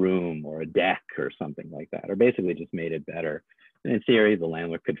room or a deck or something like that, or basically just made it better. And in theory, the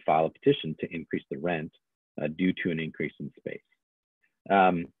landlord could file a petition to increase the rent due to an increase in space.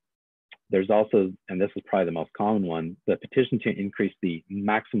 There's also, and this is probably the most common one, the petition to increase the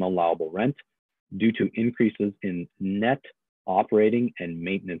maximum allowable rent due to increases in net operating and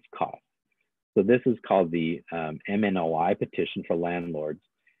maintenance costs. So this is called the MNOI petition for landlords.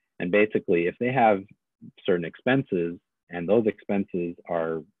 And basically, if they have certain expenses and those expenses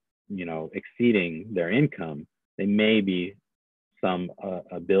are, you know, exceeding their income, there may be some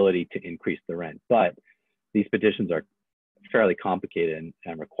ability to increase the rent. But these petitions are fairly complicated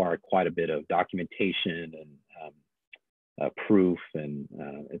and require quite a bit of documentation and proof, and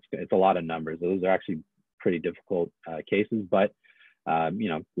it's a lot of numbers. Those are actually pretty difficult cases, but you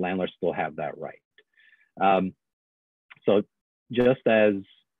know, landlords still have that right. So just as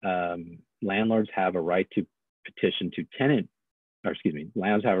landlords have a right to petition to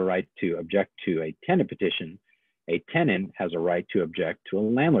landlords have a right to object to a tenant petition, a tenant has a right to object to a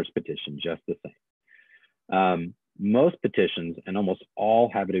landlord's petition just the same. Most petitions and almost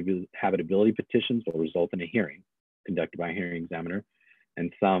all habitability petitions will result in a hearing conducted by a hearing examiner,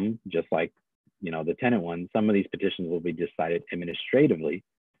 and some, just like, you know, the tenant one, some of these petitions will be decided administratively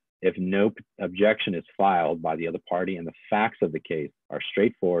if no objection is filed by the other party and the facts of the case are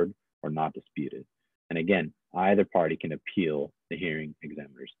straightforward or not disputed. And again, either party can appeal the hearing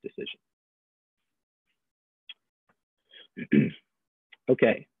examiner's decision.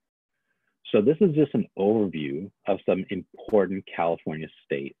 Okay, so this is just an overview of some important California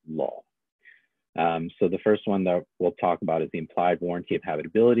state law. So the first one that we'll talk about is the implied warranty of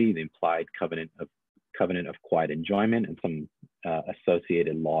habitability, the implied covenant of quiet enjoyment, and some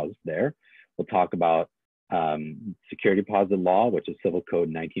associated laws there. We'll talk about security deposit law, which is Civil Code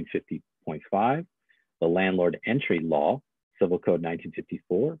 1950.5, the landlord entry law, Civil Code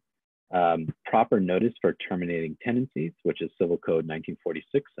 1954, proper notice for terminating tenancies, which is Civil Code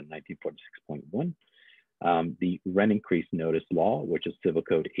 1946 and 1946.1, the rent increase notice law, which is Civil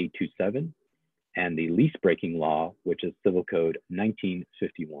Code 827, and the lease breaking law, which is Civil Code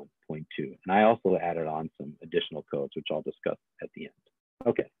 1951.2. And I also added on some additional codes, which I'll discuss at the end.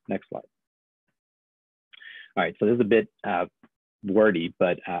 Okay, next slide. All right, so this is a bit wordy,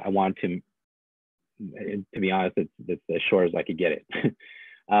 but I wanted to be honest, it's as short as I could get it.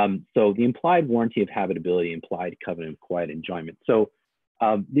 So the implied warranty of habitability, implied covenant of quiet enjoyment. So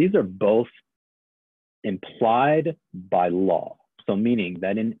these are both implied by law. So meaning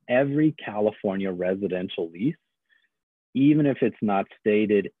that in every California residential lease, even if it's not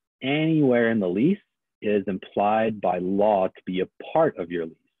stated anywhere in the lease, it is implied by law to be a part of your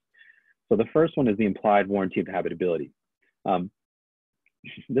lease. So the first one is the implied warranty of habitability.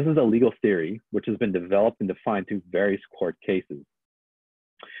 This is a legal theory which has been developed and defined through various court cases.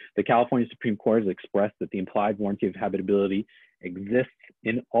 The California Supreme Court has expressed that the implied warranty of habitability exists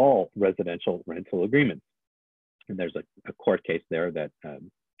in all residential rental agreements. And there's a court case there that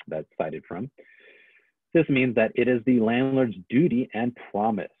that's cited from. This means that it is the landlord's duty and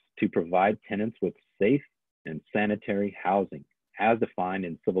promise to provide tenants with safe and sanitary housing as defined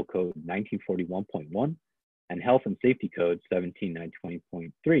in Civil Code 1941.1 and Health and Safety Code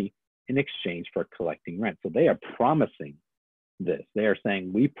 17920.3 in exchange for collecting rent. So they are promising this. They are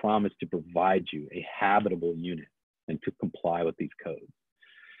saying, we promise to provide you a habitable unit and to comply with these codes.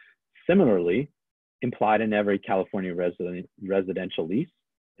 Similarly, implied in every California residential lease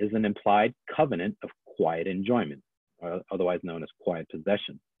is an implied covenant of quiet enjoyment, or otherwise known as quiet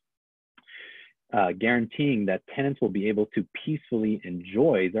possession. guaranteeing that tenants will be able to peacefully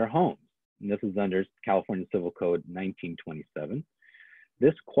enjoy their homes. And this is under California Civil Code 1927.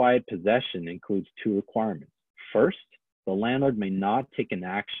 This quiet possession includes two requirements. First, the landlord may not take an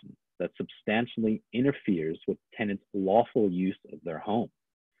action that substantially interferes with tenants' lawful use of their home.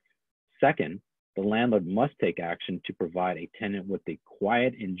 Second, the landlord must take action to provide a tenant with a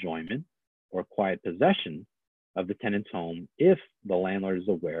quiet enjoyment or quiet possession of the tenant's home if the landlord is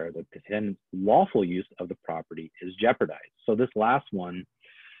aware that the tenant's lawful use of the property is jeopardized. So this last one,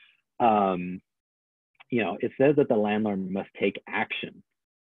 it says that the landlord must take action.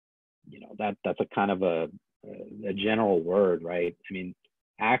 That's a kind of a general word, right? I mean,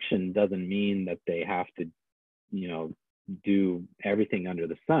 action doesn't mean that they have to, do everything under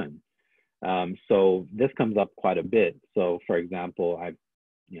the sun. So this comes up quite a bit. So for example, I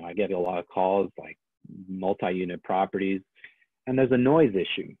get a lot of calls like multi-unit properties, and there's a noise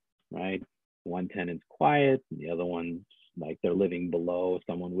issue, right? One tenant's quiet, and the other one's like they're living below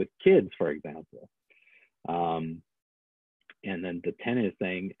someone with kids, for example. And then the tenant is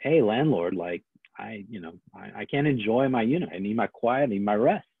saying, hey, landlord, like I can't enjoy my unit. I need my quiet, I need my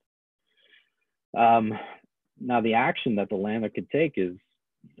rest. Now the action that the landlord could take is,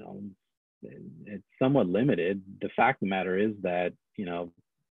 it's somewhat limited. The fact of the matter is that,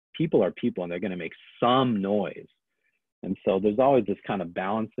 people are people and they're going to make some noise. And so there's always this kind of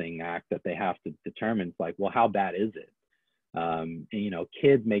balancing act that they have to determine. It's like, well, how bad is it? And,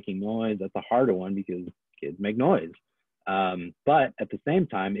 kids making noise, that's a harder one because kids make noise. But at the same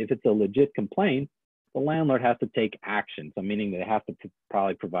time, if it's a legit complaint, the landlord has to take action. So meaning they have to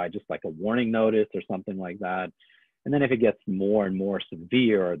probably provide just like a warning notice or something like that. And then if it gets more and more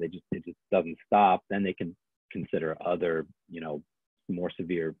severe, or it just doesn't stop, then they can consider other, more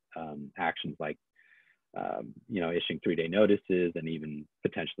severe actions like, issuing 3-day notices and even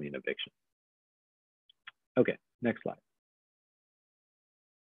potentially an eviction. Okay, next slide.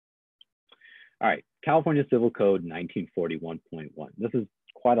 All right, California Civil Code 1941.1. This is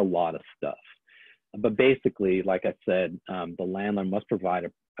quite a lot of stuff. But basically, like I said, the landlord must provide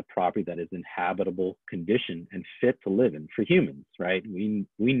a property that is in habitable condition and fit to live in for humans, right? We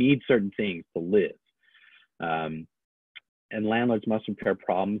need certain things to live. And landlords must repair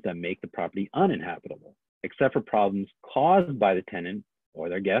problems that make the property uninhabitable, except for problems caused by the tenant or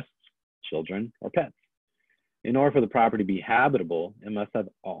their guests, children, or pets. In order for the property to be habitable, it must have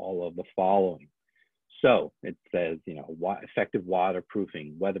all of the following. So it says, effective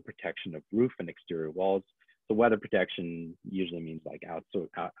waterproofing, weather protection of roof and exterior walls. So weather protection usually means like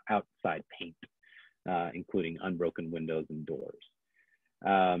outside paint, including unbroken windows and doors.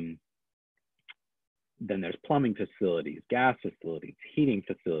 Then there's plumbing facilities, gas facilities, heating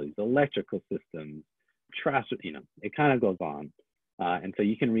facilities, electrical systems, trash, it kind of goes on. And so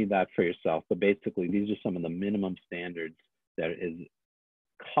you can read that for yourself, but basically these are some of the minimum standards that is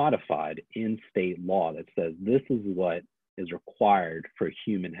codified in state law that says this is what is required for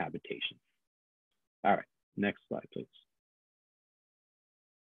human habitation. All right, next slide, please.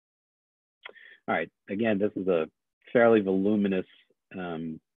 All right, again, this is a fairly voluminous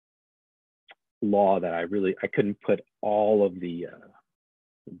law that I couldn't put all of the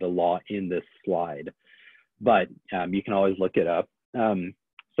law in this slide, but you can always look it up.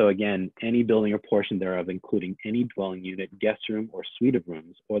 So again, any building or portion thereof, including any dwelling unit, guest room, or suite of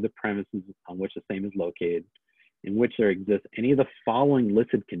rooms, or the premises on which the same is located, in which there exists any of the following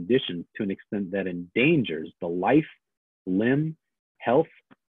listed conditions to an extent that endangers the life, limb, health,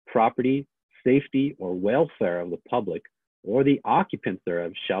 property, safety, or welfare of the public, or the occupants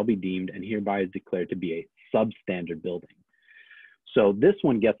thereof, shall be deemed and hereby is declared to be a substandard building. So this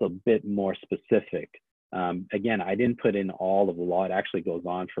one gets a bit more specific. Again, I didn't put in all of the law. It actually goes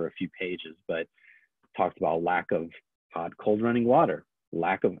on for a few pages, but talks about lack of hot, cold running water,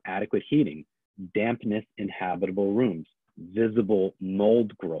 lack of adequate heating, dampness in habitable rooms, visible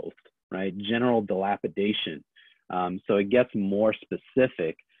mold growth, right? General dilapidation. So it gets more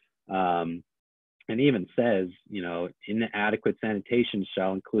specific. And even says, inadequate sanitation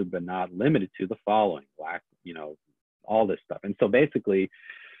shall include but not limited to the following, all this stuff. And so basically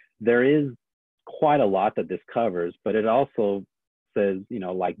there is quite a lot that this covers, but it also says,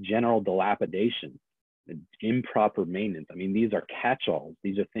 like general dilapidation, improper maintenance. I mean, these are catch-alls.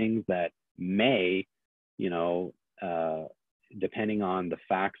 These are things that may, depending on the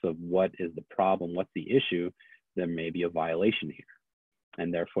facts of what is the problem, what's the issue, there may be a violation here.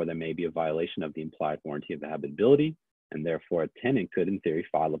 And therefore there may be a violation of the implied warranty of habitability. And therefore a tenant could, in theory,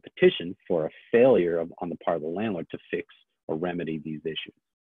 file a petition for a failure on the part of the landlord to fix or remedy these issues.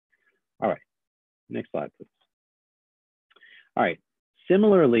 All right, next slide, please. All right,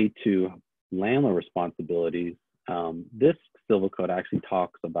 similarly to landlord responsibilities, this civil code actually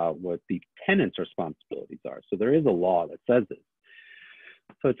talks about what the tenant's responsibilities are. So there is a law that says this.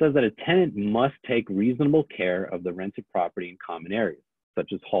 So it says that a tenant must take reasonable care of the rented property in common areas,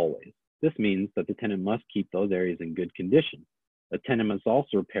 such as hallways. This means that the tenant must keep those areas in good condition. The tenant must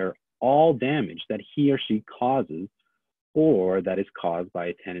also repair all damage that he or she causes or that is caused by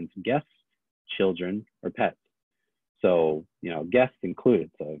a tenant's guests, children, or pets. So, guests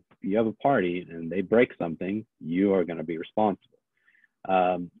included. So if you have a party and they break something, you are going to be responsible.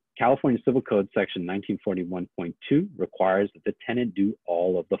 California Civil Code section 1941.2 requires that the tenant do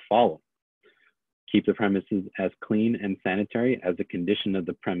all of the following. Keep the premises as clean and sanitary as the condition of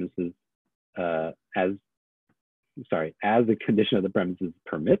the premises as the condition of the premises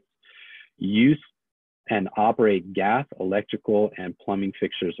permits. Use and operate gas, electrical, and plumbing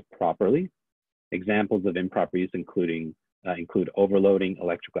fixtures properly. Examples of improper use include overloading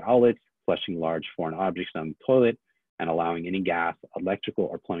electrical outlets, flushing large foreign objects down the toilet, and allowing any gas, electrical,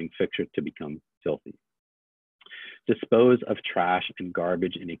 or plumbing fixture to become filthy. Dispose of trash and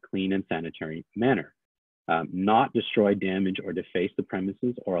garbage in a clean and sanitary manner. Not destroy, damage, or deface the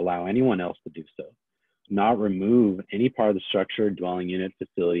premises or allow anyone else to do so. Not remove any part of the structure, dwelling unit,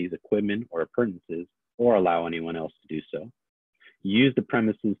 facilities, equipment, or appurtenances, or allow anyone else to do so. Use the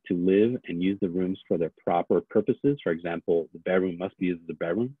premises to live and use the rooms for their proper purposes. For example, the bedroom must be used as a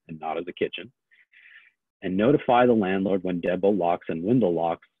bedroom and not as a kitchen. And notify the landlord when deadbolt locks and window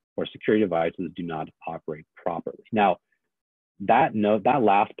locks or security devices do not operate properly. Now, that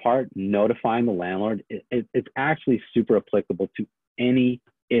last part, notifying the landlord, it's actually super applicable to any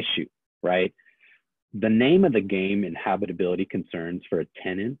issue, right? The name of the game in habitability concerns for a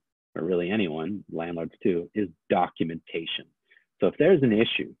tenant, or really anyone, landlords too, is documentation. So if there's an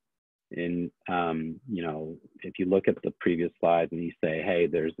issue, in if you look at the previous slides and you say, hey,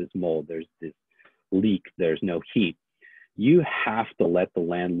 there's this mold, there's this leak, there's no heat, you have to let the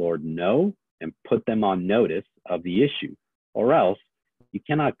landlord know and put them on notice of the issue, or else you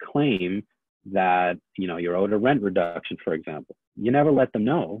cannot claim that you're owed a rent reduction, for example. You never let them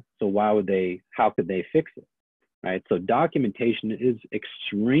know, so how could they fix it, right? So documentation is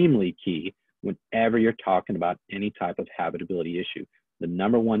extremely key whenever you're talking about any type of habitability issue. The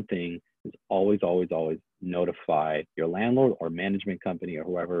number one thing is always, always, always notify your landlord or management company or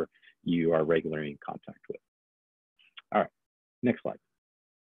whoever you are regularly in contact with. All right, next slide.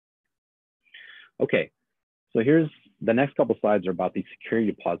 Okay, so here's the next couple slides are about the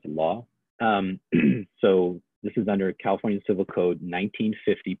security deposit law. So this is under California Civil Code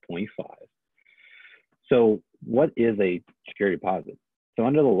 1950.5. So what is a security deposit? So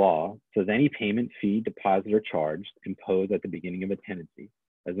under the law, it says any payment, fee, deposit, or charge imposed at the beginning of a tenancy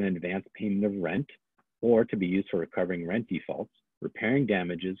as an advance payment of rent or to be used for recovering rent defaults, repairing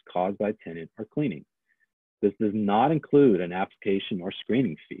damages caused by tenant, or cleaning. This does not include an application or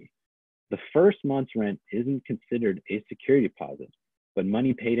screening fee. The first month's rent isn't considered a security deposit, but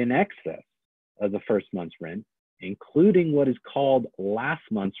money paid in excess of the first month's rent, including what is called last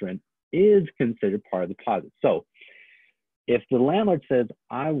month's rent, is considered part of the deposit. So if the landlord says,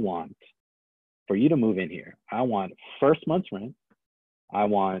 I want for you to move in here, I want first month's rent, I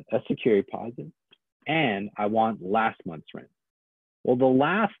want a security deposit, and I want last month's rent. Well, the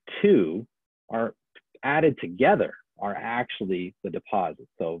last two are added together are actually the deposit.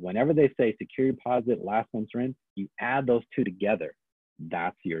 So whenever they say security deposit, last month's rent, you add those two together.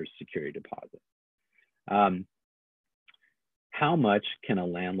 That's your security deposit. How much can a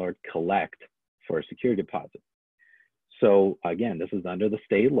landlord collect for a security deposit? So again, this is under the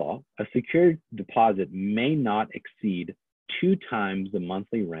state law. A security deposit may not exceed 2 times the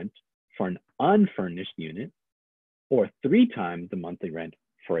monthly rent for an unfurnished unit or 3 times the monthly rent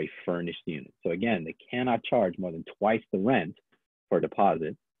for a furnished unit. So again, they cannot charge more than twice the rent for a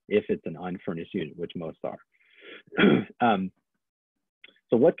deposit if it's an unfurnished unit, which most are.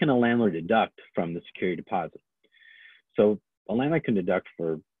 So what can a landlord deduct from the security deposit? So a landlord can deduct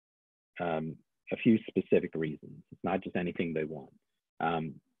for a few specific reasons. It's not just anything they want.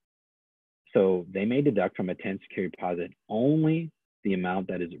 So they may deduct from a tenant security deposit only the amount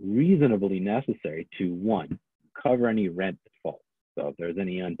that is reasonably necessary to, 1, cover any rent default. So if there's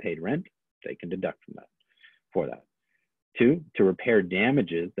any unpaid rent, they can deduct from that for that. 2, to repair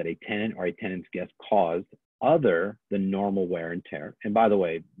damages that a tenant or a tenant's guest caused other than normal wear and tear. And by the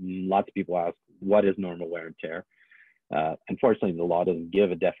way, lots of people ask, what is normal wear and tear? Unfortunately, the law doesn't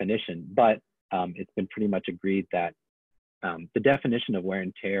give a definition, but it's been pretty much agreed that the definition of wear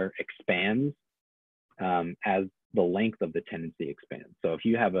and tear expands as the length of the tenancy expands. So if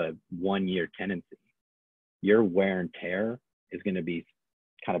you have a 1-year tenancy, your wear and tear is going to be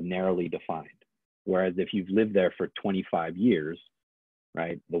kind of narrowly defined. Whereas if you've lived there for 25 years,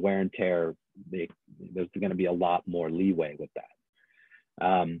 right, the wear and tear, there's going to be a lot more leeway with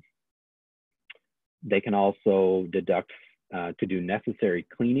that. They can also deduct to do necessary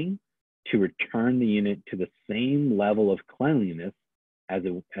cleaning to return the unit to the same level of cleanliness as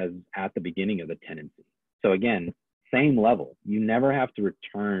at the beginning of the tenancy. So again, same level. You never have to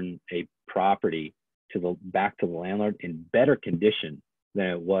return a property back to the landlord in better condition than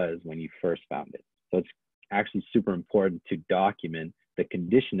it was when you first found it. So it's actually super important to document the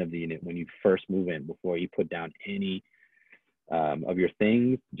condition of the unit when you first move in before you put down any of your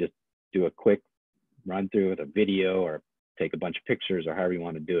things. Just do a quick run through with a video or take a bunch of pictures or however you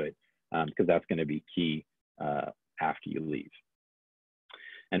want to do it, because that's going to be key after you leave.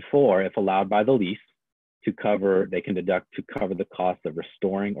 And 4, if allowed by the lease, they can deduct to cover the cost of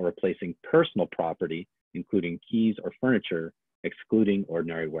restoring or replacing personal property, including keys or furniture, excluding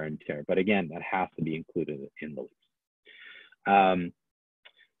ordinary wear and tear. But again, that has to be included in the lease.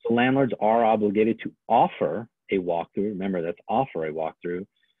 So landlords are obligated to offer a walkthrough. Remember, that's offer a walkthrough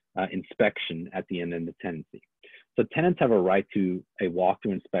inspection at the end of the tenancy. So tenants have a right to a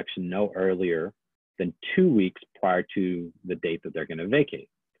walkthrough inspection no earlier than 2 weeks prior to the date that they're going to vacate.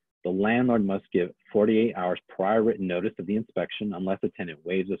 The landlord must give 48 hours prior written notice of the inspection unless the tenant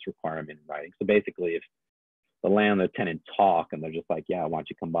waives this requirement in writing. So basically, if the landlord and the tenant talk and they're just like, yeah, why don't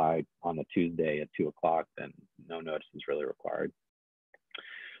you come by on a Tuesday at 2 o'clock, then no notice is really required.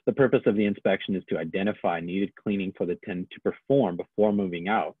 The purpose of the inspection is to identify needed cleaning for the tenant to perform before moving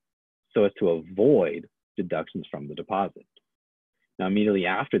out so as to avoid deductions from the deposit. Now, immediately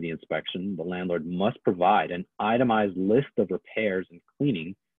after the inspection, the landlord must provide an itemized list of repairs and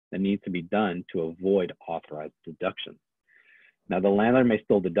cleaning that needs to be done to avoid authorized deductions. Now, the landlord may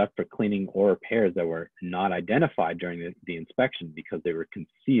still deduct for cleaning or repairs that were not identified during the inspection because they were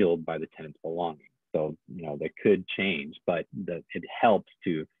concealed by the tenant's belongings. So, they could change, but it helps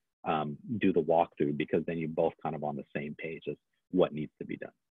to do the walkthrough because then you're both kind of on the same page as what needs to be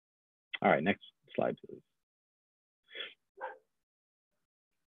done. All right, next slide, please.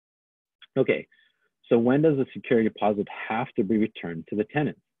 Okay, so when does the security deposit have to be returned to the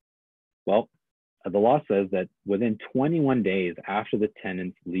tenant? Well, the law says that within 21 days after the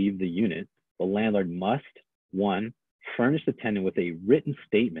tenants leave the unit, the landlord must, 1, furnish the tenant with a written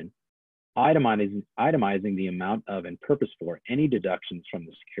statement itemizing the amount of and purpose for any deductions from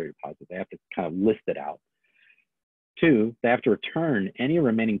the security deposit. They have to kind of list it out. 2, they have to return any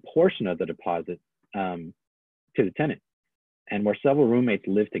remaining portion of the deposit to the tenant. And where several roommates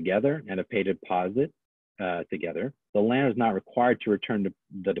live together and have paid a deposit together, the landlord is not required to return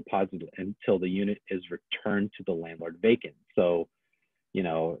the deposit until the unit is returned to the landlord vacant. So,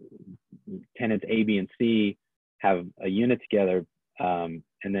 tenants A, B, and C have a unit together,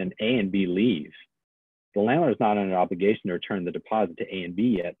 and then A and B leave. The landlord is not under obligation to return the deposit to A and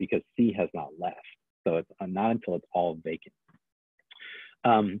B yet because C has not left. So it's not until it's all vacant.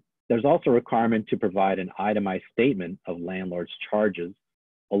 There's also a requirement to provide an itemized statement of landlord's charges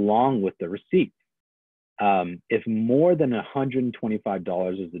along with the receipt. If more than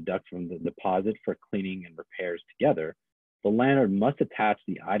 $125 is deducted from the deposit for cleaning and repairs together, the landlord must attach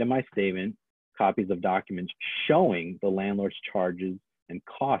the itemized statement, copies of documents showing the landlord's charges and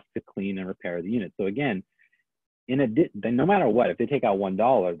costs to clean and repair the unit. So again, no matter what, if they take out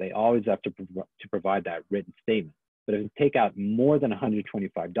 $1, they always have to provide that written statement. But if they take out more than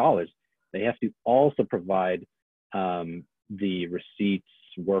 $125, they have to also provide the receipts,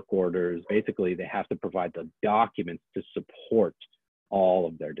 work orders. Basically, they have to provide the documents to support all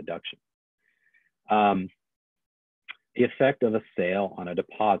of their deductions. The effect of a sale on a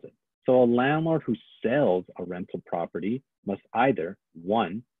deposit. So a landlord who sells a rental property must either,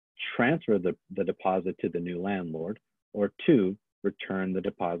 1, transfer the deposit to the new landlord, or 2, return the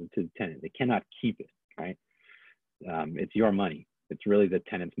deposit to the tenant. They cannot keep it, right? It's your money. It's really the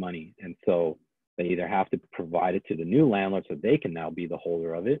tenant's money. And so they either have to provide it to the new landlord so they can now be the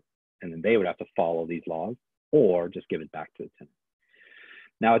holder of it, and then they would have to follow these laws, or just give it back to the tenant.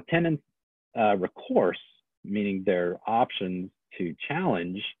 Now, a tenant's recourse, meaning their options to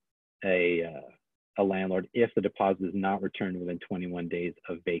challenge a landlord if the deposit is not returned within 21 days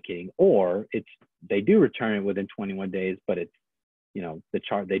of vacating, or they do return it within 21 days, but it's,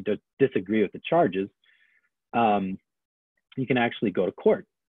 they disagree with the charges, you can actually go to court.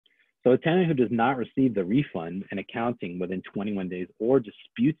 So a tenant who does not receive the refund and accounting within 21 days or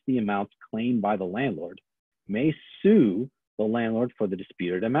disputes the amounts claimed by the landlord may sue the landlord for the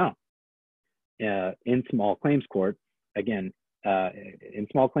disputed amount. In small claims court, again, in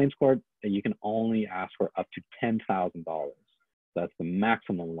small claims court, you can only ask for up to $10,000. That's the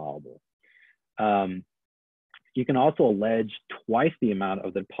maximum allowable. You can also allege twice the amount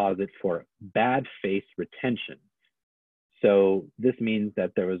of the deposit for bad faith retention. So this means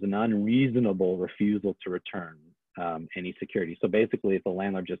that there was an unreasonable refusal to return any security. So basically, if the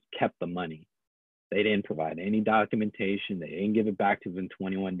landlord just kept the money, they didn't provide any documentation, they didn't give it back to them in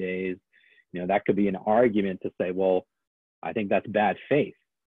 21 days, that could be an argument to say, well, I think that's bad faith.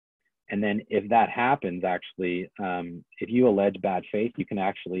 And then if that happens, actually, if you allege bad faith, you can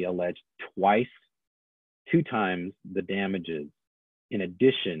actually allege two times the damages in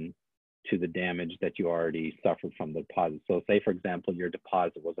addition to the damage that you already suffered from the deposit. So say, for example, your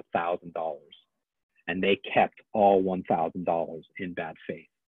deposit was $1,000 and they kept all $1,000 in bad faith.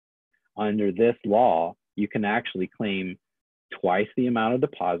 Under this law, you can actually claim twice the amount of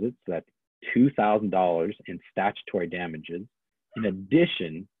deposits, so that's $2,000 in statutory damages, in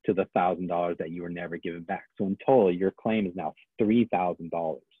addition to the $1,000 that you were never given back. So in total, your claim is now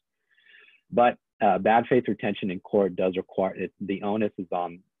 $3,000. But bad faith retention in court does require it. The onus is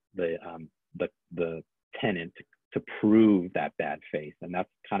on the tenant to prove that bad faith, and that's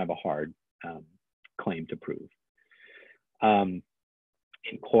kind of a hard claim to prove. In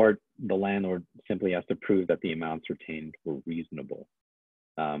court, the landlord simply has to prove that the amounts retained were reasonable,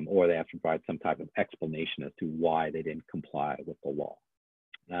 or they have to provide some type of explanation as to why they didn't comply with the law.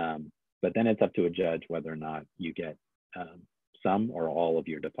 But then it's up to a judge whether or not you get some or all of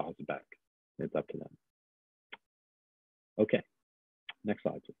your deposit back. It's up to them. Okay, next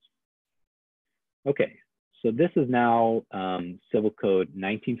slide, please. Okay, so this is now Civil Code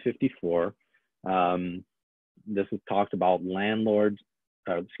 1954. This is talked about lawful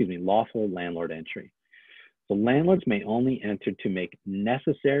landlord entry. So landlords may only enter to make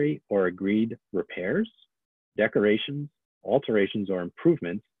necessary or agreed repairs, decorations, alterations, or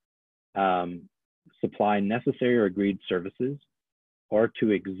improvements, supply necessary or agreed services, or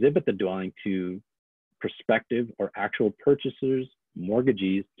to exhibit the dwelling to prospective or actual purchasers,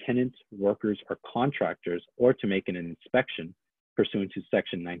 mortgagees, tenants, workers, or contractors, or to make an inspection pursuant to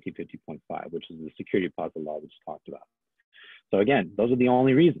section 1950.5, which is the security deposit law we just talked about. So again, those are the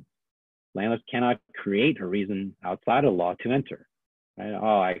only reasons. Landlords cannot create a reason outside of law to enter. Right?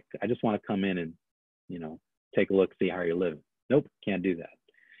 Oh, I just want to come in and, take a look, see how you're living. Nope, can't do that.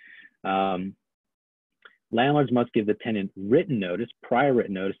 Landlords must give the tenant prior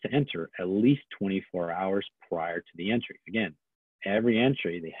written notice to enter at least 24 hours prior to the entry. Again, every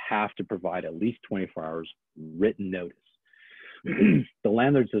entry, they have to provide at least 24 hours written notice. The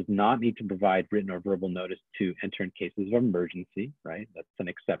landlord does not need to provide written or verbal notice to enter in cases of emergency, right? That's an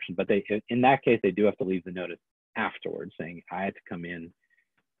exception, but in that case, they do have to leave the notice afterwards saying, I had to come in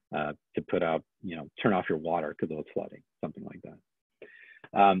to put out, turn off your water because it was flooding, something like that.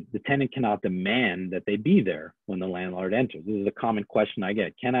 The tenant cannot demand that they be there when the landlord enters. This is a common question I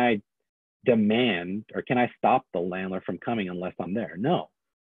get. Can I demand or can I stop the landlord from coming unless I'm there? No.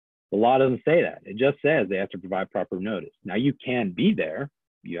 The law doesn't say that. It just says they have to provide proper notice. Now you can be there.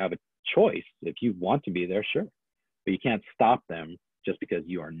 You have a choice. If you want to be there, sure. But you can't stop them just because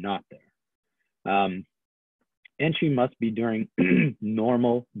you are not there. Entry must be during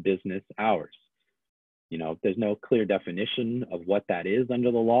normal business hours. There's no clear definition of what that is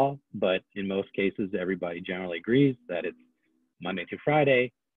under the law, but in most cases, everybody generally agrees that it's Monday through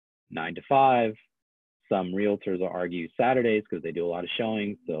Friday, 9 to 5. Some realtors will argue Saturdays because they do a lot of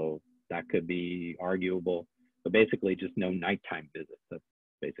showing, so that could be arguable. But basically, just no nighttime visits. That's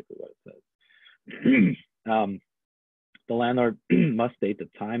basically what it says. The landlord must state the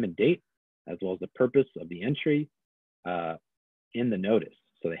time and date, as well as the purpose of the entry in the notice.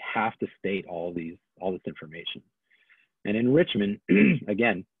 So they have to state all this information. And in Richmond,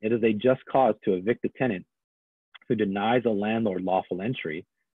 again, it is a just cause to evict a tenant who denies a landlord lawful entry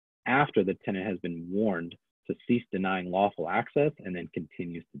after the tenant has been warned to cease denying lawful access and then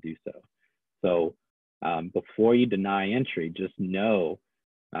continues to do so. So before you deny entry, just know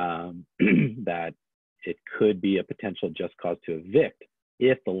that it could be a potential just cause to evict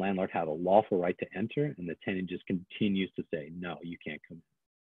if the landlord had a lawful right to enter and the tenant just continues to say, no, you can't come in.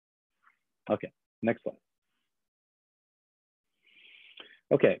 Okay, next slide.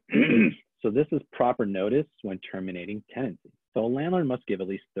 Okay, so this is proper notice when terminating tenancy. So a landlord must give at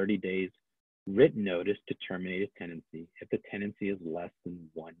least 30 days written notice to terminate a tenancy if the tenancy is less than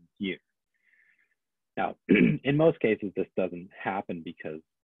 1 year. Now, in most cases, this doesn't happen because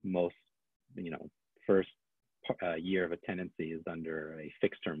most, first year of a tenancy is under a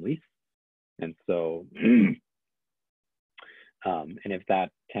fixed term lease. And so, and if that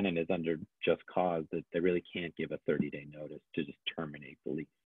tenant is under just cause, that they really can't give a 30-day notice to just terminate the lease.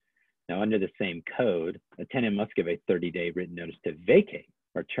 Now, under the same code, a tenant must give a 30-day written notice to vacate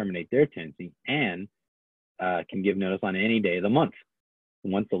or terminate their tenancy, and can give notice on any day of the month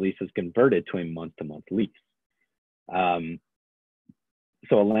once the lease is converted to a month-to-month lease.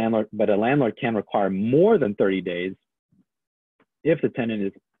 So a landlord can require more than 30 days if the tenant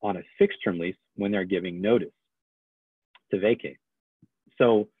is on a fixed term lease when they're giving notice to vacate.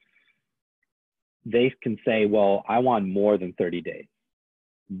 So they can say, well, I want more than 30 days,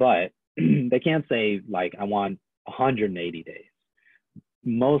 but they can't say like, I want 180 days.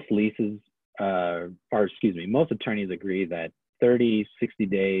 Most leases, most attorneys agree that 30, 60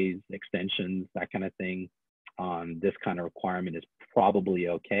 days, extensions, that kind of thing on this kind of requirement is probably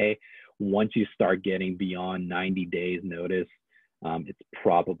okay. Once you start getting beyond 90 days notice, it's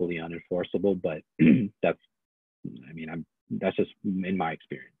probably unenforceable, but that's just in my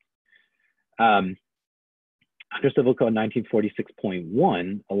experience. Under Civil Code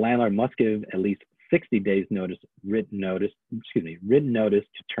 1946.1, a landlord must give at least 60 days written notice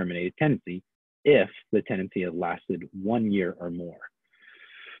to terminate a tenancy if the tenancy has lasted 1 year or more.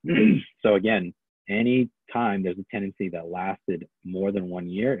 So again, any time there's a tenancy that lasted more than 1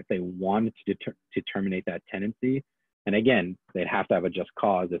 year, if they wanted to terminate that tenancy, and again, they'd have to have a just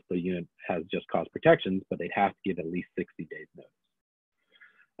cause if the unit has just cause protections, but they'd have to give at least 60 days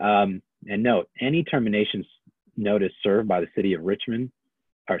notice. And note, any termination notice served by the city of Richmond,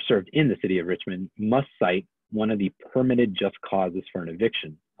 or served in the city of Richmond, must cite one of the permitted just causes for an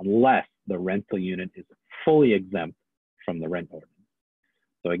eviction, unless the rental unit is fully exempt from the rent ordinance.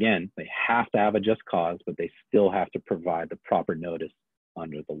 So again, they have to have a just cause, but they still have to provide the proper notice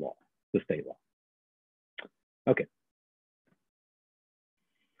under the law, the state law. Okay.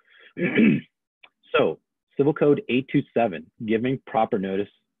 So Civil Code 827, giving proper notice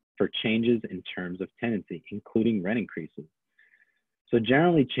for changes in terms of tenancy, including rent increases. So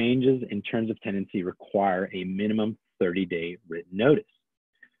generally, changes in terms of tenancy require a minimum 30-day written notice.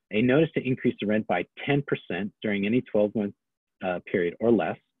 A notice to increase the rent by 10% during any 12-month period or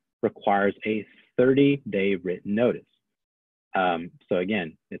less requires a 30-day written notice. So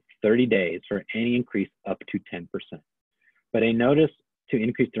again, it's 30 days for any increase up to 10%. But a notice to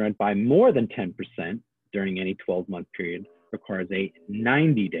increase the rent by more than 10% during any 12-month period requires a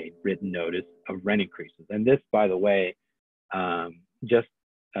 90-day written notice of rent increases. And this, by the way, just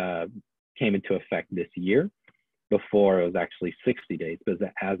came into effect this year. Before, it was actually 60 days, because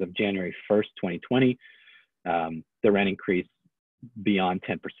as of January 1st, 2020, the rent increase beyond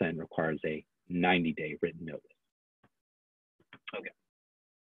 10% requires a 90-day written notice. Okay.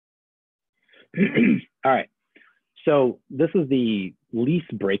 All right. So this is the lease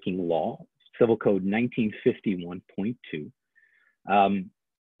breaking law, Civil Code 1951.2.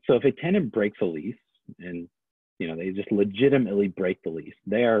 So if a tenant breaks a lease and they just legitimately break the lease,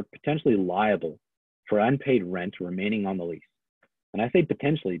 they are potentially liable for unpaid rent remaining on the lease. And I say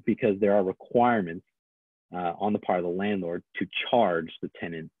potentially because there are requirements on the part of the landlord to charge the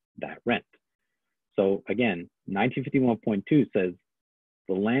tenant that rent. So again, 1951.2 says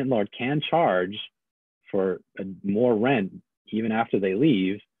the landlord can charge for more rent even after they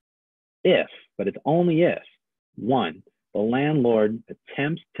leave if, but it's only if, one, the landlord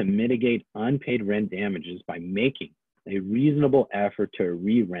attempts to mitigate unpaid rent damages by making a reasonable effort to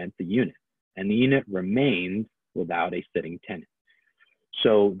re-rent the unit, and the unit remains without a sitting tenant.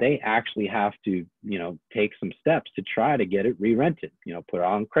 So they actually have to, take some steps to try to get it re-rented, put it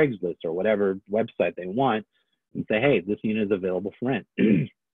on Craigslist or whatever website they want and say, hey, this unit is available for rent.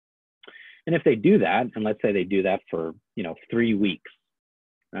 And if they do that, and let's say they do that for, 3 weeks,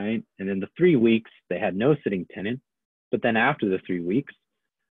 right? And in the 3 weeks, they had no sitting tenant, but then after the 3 weeks,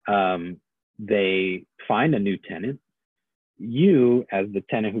 they find a new tenant. You, as the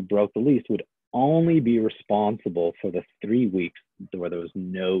tenant who broke the lease, would only be responsible for the 3 weeks where there was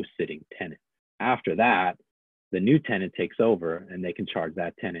no sitting tenant. After that, the new tenant takes over and they can charge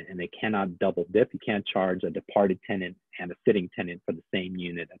that tenant, and they cannot double dip. You can't charge a departed tenant and a sitting tenant for the same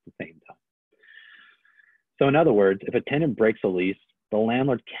unit at the same time. So in other words, if a tenant breaks a lease, the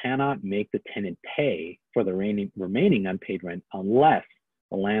landlord cannot make the tenant pay for the remaining unpaid rent unless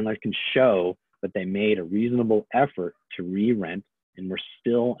the landlord can show that they made a reasonable effort to re-rent and were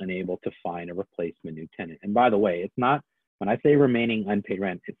still unable to find a replacement new tenant. And by the way, it's not, when I say remaining unpaid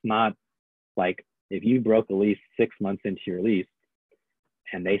rent, it's not like if you broke a lease 6 months into your lease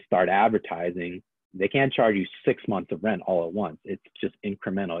and they start advertising, they can't charge you 6 months of rent all at once. It's just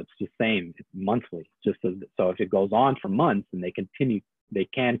incremental. It's the same. It's monthly. So if it goes on for months, and they can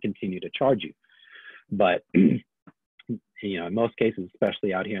continue to charge you. But in most cases,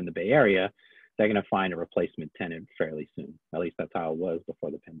 especially out here in the Bay Area, they're going to find a replacement tenant fairly soon. At least that's how it was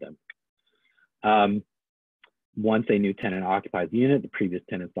before the pandemic. Once a new tenant occupies the unit, the previous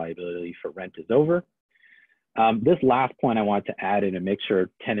tenant's liability for rent is over. This last point I want to add in and make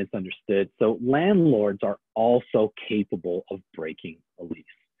sure tenants understood. So landlords are also capable of breaking a lease.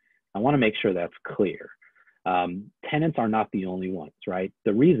 I want to make sure that's clear. Tenants are not the only ones, right?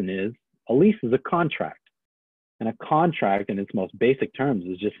 The reason is a lease is a contract. And a contract in its most basic terms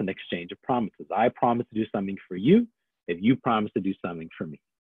is just an exchange of promises. I promise to do something for you if you promise to do something for me.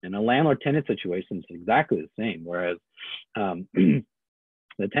 And a landlord-tenant situation is exactly the same, whereas the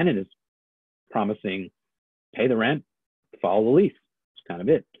tenant is promising pay the rent, follow the lease. That's kind of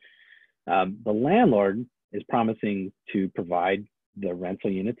it. The landlord is promising to provide the rental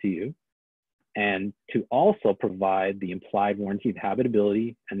unit to you and to also provide the implied warranty of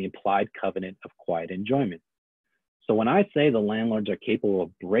habitability and the implied covenant of quiet enjoyment. So when I say the landlords are capable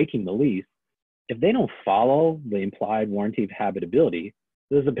of breaking the lease, if they don't follow the implied warranty of habitability,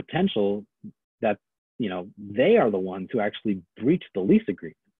 there's a potential that, you know, they are the ones who actually breach the lease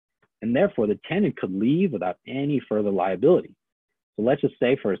agreement. And therefore the tenant could leave without any further liability. So let's just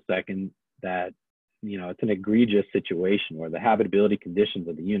say for a second that, you know, it's an egregious situation where the habitability conditions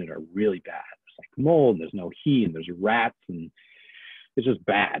of the unit are really bad. There's like mold, there's no heat, and there's rats, and it's just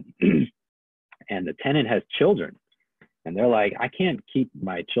bad. And the tenant has children. And they're like, I can't keep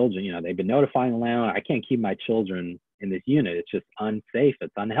my children, you know, they've been notifying the landlord, I can't keep my children in this unit. It's just unsafe,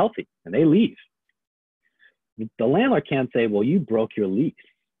 it's unhealthy, and they leave. The landlord can't say, well, you broke your lease.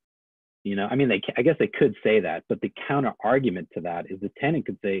 You know, I mean, I guess they could say that, but the counter argument to that is the tenant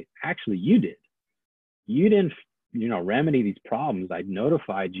could say, actually, you did. You didn't, you know, remedy these problems. I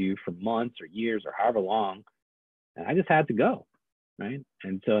notified you for months or years or however long, and I just had to go. Right?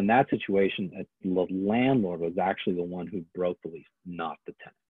 And so in that situation, the landlord was actually the one who broke the lease, not the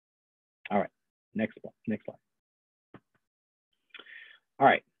tenant. All right, next slide. All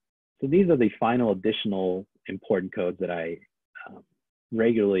right, so these are the final additional important codes that I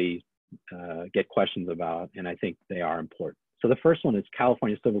regularly get questions about, and I think they are important. So the first one is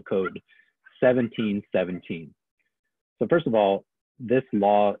California Civil Code 1717. So first of all, this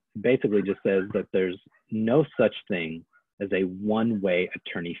law basically just says that there's no such thing as a one-way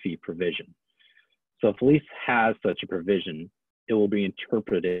attorney fee provision. So if a lease has such a provision, it will be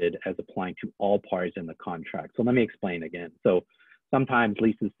interpreted as applying to all parties in the contract. So let me explain again. So sometimes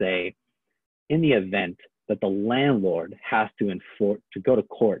leases say, in the event that the landlord has to go to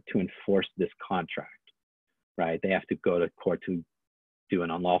court to enforce this contract, right? They have to go to court to do an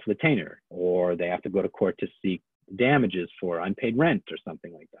unlawful detainer, or they have to go to court to seek damages for unpaid rent or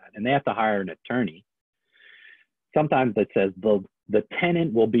something like that. And they have to hire an attorney. Sometimes it says the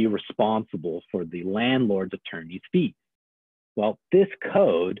tenant will be responsible for the landlord's attorney's fees. Well, this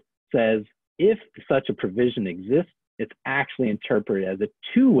code says if such a provision exists, it's actually interpreted as a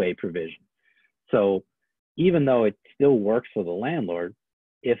two-way provision. So even though it still works for the landlord,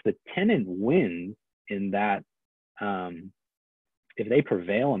 if the tenant wins in that, if they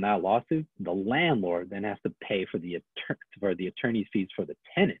prevail in that lawsuit, the landlord then has to pay for the attorney's fees for the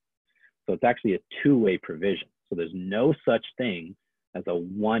tenant. So it's actually a two-way provision. So there's no such thing as a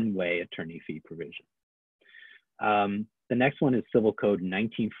one-way attorney fee provision. The next one is Civil Code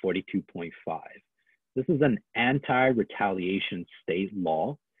 1942.5. This is an anti-retaliation state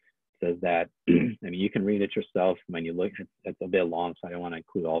law. It says that, I mean, you can read it yourself when you look. It's a bit long, so I don't want to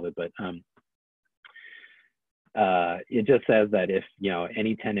include all of it, but it just says that if, you know,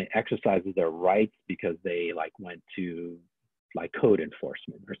 any tenant exercises their rights because they like went to like code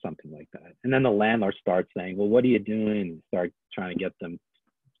enforcement or something like that. And then the landlord starts saying, well, what are you doing? And start trying to get them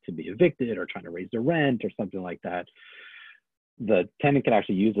to be evicted or trying to raise their rent or something like that. The tenant can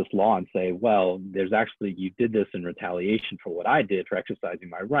actually use this law and say, well, there's actually, you did this in retaliation for what I did for exercising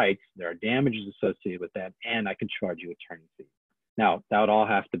my rights. There are damages associated with that, and I can charge you attorney fees. Now, that would all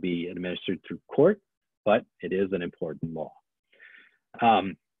have to be administered through court, but it is an important law.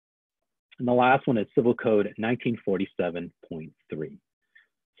 And the last one is Civil Code 1947.3.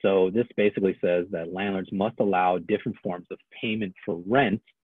 So this basically says that landlords must allow different forms of payment for rent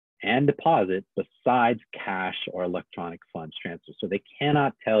and deposit besides cash or electronic funds transfer. So they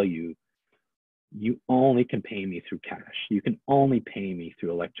cannot tell you, you only can pay me through cash. You can only pay me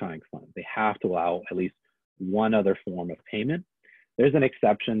through electronic funds. They have to allow at least one other form of payment. There's an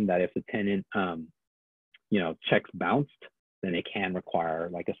exception that if the tenant, you know, checks bounced, then it can require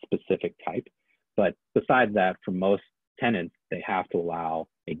like a specific type. But besides that, for most tenants, they have to allow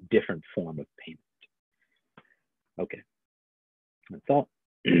a different form of payment. Okay, that's all.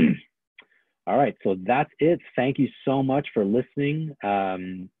 All right, so that's it. Thank you so much for listening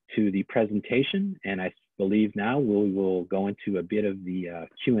to to the presentation, and I believe now we will go into a bit of the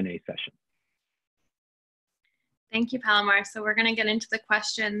Q&A session. Thank you, Palomar. So we're going to get into the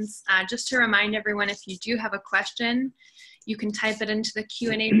questions. Just to remind everyone, if you do have a question, you can type it into the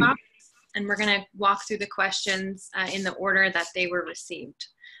Q&A box, and we're going to walk through the questions in the order that they were received.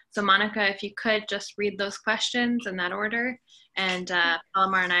 So Monica, if you could just read those questions in that order, and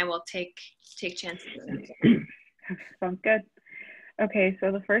Palomar and I will take chances. Sounds good. Okay,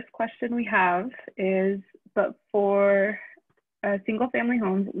 so the first question we have is, but for single family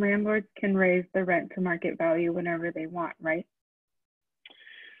homes, landlords can raise the rent to market value whenever they want, right?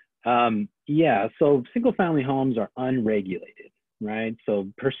 Yeah, so single family homes are unregulated, right? So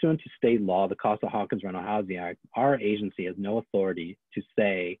pursuant to state law, the Costa-Hawkins Rental Housing Act, our agency has no authority to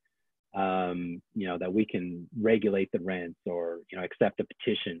say, you know, that we can regulate the rents or, you know, accept a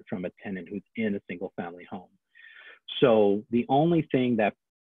petition from a tenant who's in a single family home. So the only thing that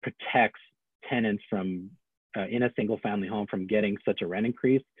protects tenants from in a single family home from getting such a rent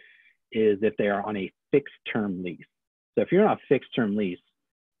increase is if they are on a fixed term lease. So if you're on a fixed term lease,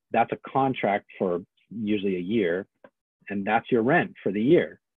 that's a contract for usually a year, and that's your rent for the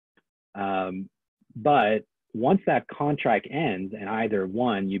year. But once that contract ends, and either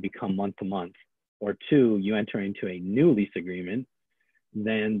one, you become month to month, or two, you enter into a new lease agreement,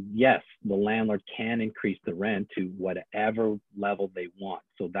 then yes, the landlord can increase the rent to whatever level they want.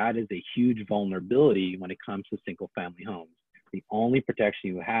 So that is a huge vulnerability when it comes to single family homes. The only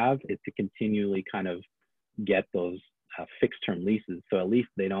protection you have is to continually kind of get those fixed term leases. So at least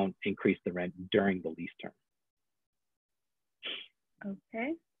they don't increase the rent during the lease term.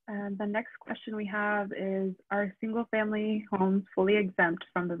 Okay, and the next question we have is, are single family homes fully exempt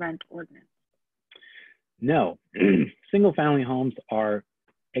from the rent ordinance? No, single family homes are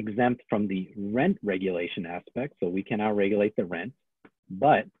exempt from the rent regulation aspect, so we cannot regulate the rent,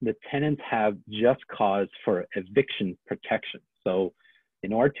 but the tenants have just cause for eviction protection. So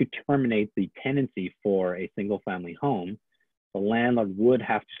in order to terminate the tenancy for a single family home, the landlord would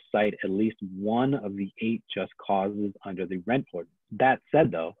have to cite at least one of the 8 just causes under the rent ordinance. That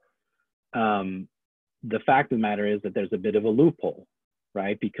said though, the fact of the matter is that there's a bit of a loophole,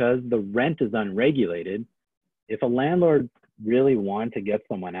 right? Because the rent is unregulated, if a landlord really wanted to get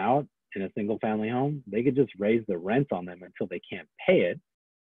someone out in a single family home, they could just raise the rent on them until they can't pay it.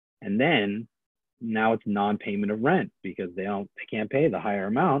 And then now it's non-payment of rent because they can't pay the higher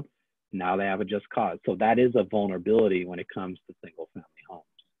amount. Now they have a just cause. So that is a vulnerability when it comes to single family homes,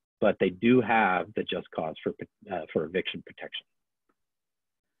 but they do have the just cause for eviction protection.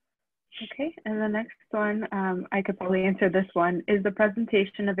 Okay, and the next one, I could probably answer this one. Is the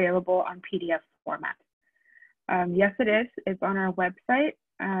presentation available on PDF format? Yes, it is. It's on our website.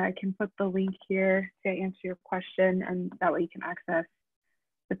 I can put the link here to answer your question, and that way you can access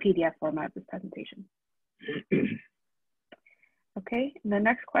the PDF format of this presentation. Okay, and the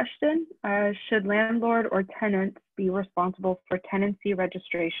next question, should landlord or tenants be responsible for tenancy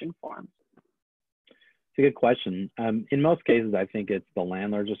registration forms? It's a good question. In most cases, I think it's the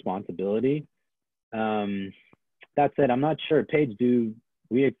landlord's responsibility. That said, I'm not sure. Paige, do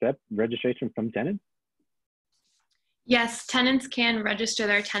we accept registration from tenants? Yes, tenants can register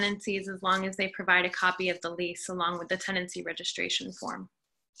their tenancies as long as they provide a copy of the lease along with the tenancy registration form.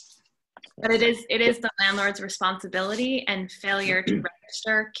 But it is the landlord's responsibility, and failure to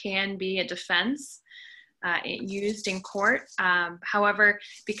register can be a defense used in court. However,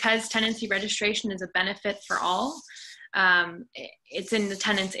 because tenancy registration is a benefit for all, it's in the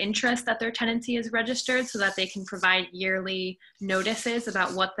tenant's interest that their tenancy is registered so that they can provide yearly notices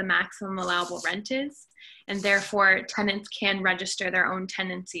about what the maximum allowable rent is. And therefore, tenants can register their own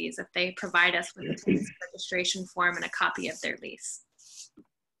tenancies if they provide us with a tenancy registration form and a copy of their lease.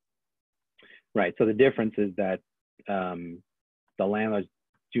 Right, so the difference is that the landlords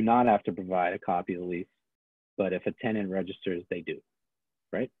do not have to provide a copy of the lease, but if a tenant registers, they do,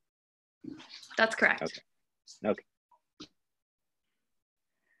 right? That's correct. Okay.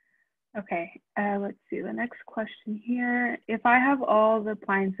 Okay, let's see the next question here. If I have all the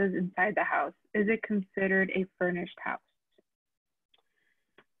appliances inside the house, is it considered a furnished house?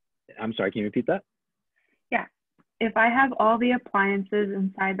 I'm sorry, can you repeat that? Yeah, if I have all the appliances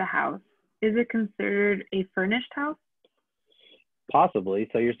inside the house, is it considered a furnished house? Possibly.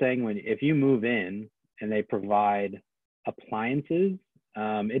 So you're saying if you move in and they provide appliances,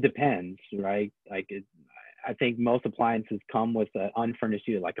 it depends, right? I think most appliances come with an unfurnished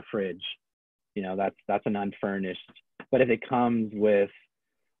unit, like a fridge. You know, that's an unfurnished. But if it comes with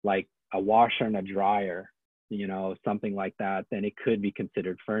like a washer and a dryer, you know, something like that, then it could be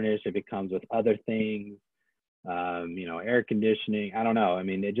considered furnished. If it comes with other things, air conditioning. I don't know. I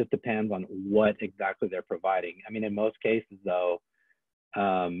mean, it just depends on what exactly they're providing. I mean, in most cases though,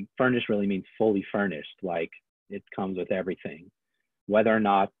 furnished really means fully furnished, like it comes with everything. Whether or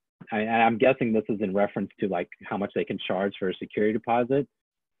not, I'm guessing this is in reference to like how much they can charge for a security deposit.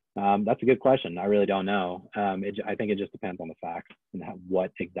 That's a good question. I really don't know. I think it just depends on the facts and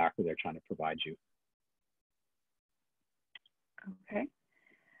what exactly they're trying to provide you. Okay.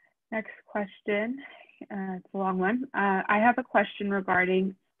 Next question. It's a long one. I have a question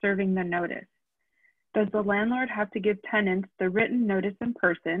regarding serving the notice. Does the landlord have to give tenants the written notice in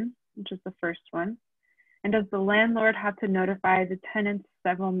person, which is the first one? And does the landlord have to notify the tenants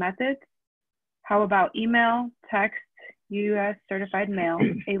several methods? How about email, text, U.S. certified mail,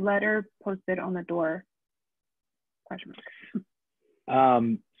 a letter posted on the door? Question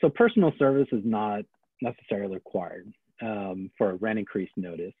mark. So personal service is not necessarily required for a rent increase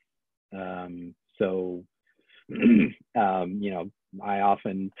notice. I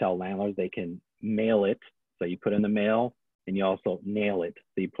often tell landlords they can mail it. So you put in the mail and you also nail it.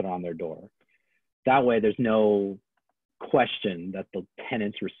 So you put it on their door. That way there's no question that the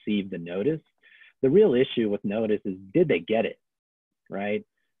tenants received the notice. The real issue with notice is, did they get it, right?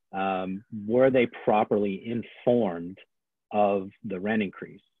 Were they properly informed of the rent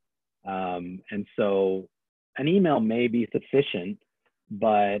increase? And so an email may be sufficient,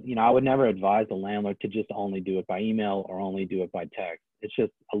 but I would never advise the landlord to just only do it by email or only do it by text. It's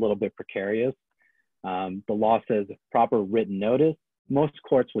just a little bit precarious. The law says proper written notice. Most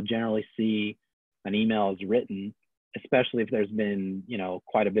courts will generally see an email as written, especially if there's been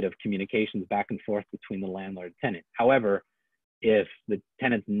quite a bit of communications back and forth between the landlord and tenant. However, if the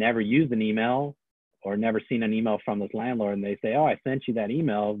tenant's never used an email or never seen an email from this landlord and they say, oh, I sent you that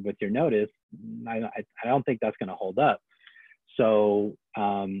email with your notice, I don't think that's going to hold up. So,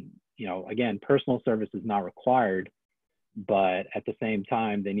 again, personal service is not required, but at the same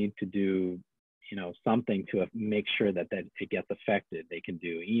time, they need to do, something to make sure that it gets affected. They can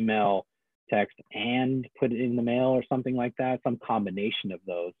do email, text, and put it in the mail or something like that, some combination of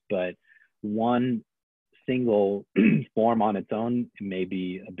those. But one single form on its own may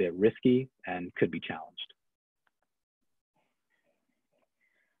be a bit risky and could be challenged.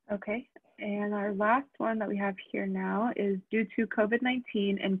 Okay, and our last one that we have here now is, due to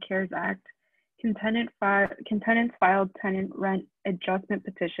COVID-19 and CARES Act, can tenants file tenant rent adjustment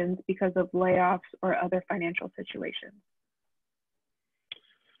petitions because of layoffs or other financial situations?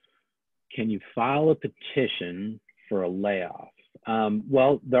 Can you file a petition for a layoff?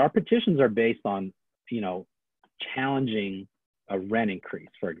 Well, our petitions are based on, challenging a rent increase,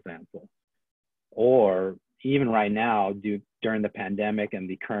 for example, or even right now, during the pandemic and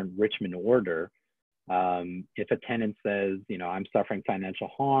the current Richmond order, if a tenant says, I'm suffering financial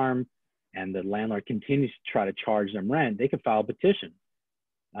harm and the landlord continues to try to charge them rent, they can file a petition.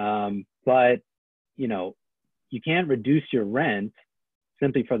 But, you can't reduce your rent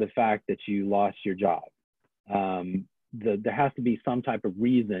simply for the fact that you lost your job. There has to be some type of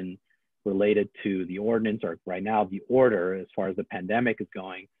reason related to the ordinance, or right now the order as far as the pandemic is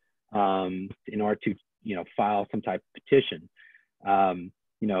going, in order to file some type of petition.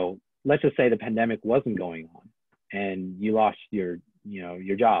 Let's just say the pandemic wasn't going on and you lost your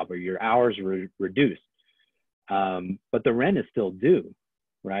job or your hours were reduced, but the rent is still due,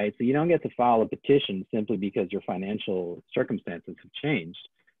 right? So you don't get to file a petition simply because your financial circumstances have changed.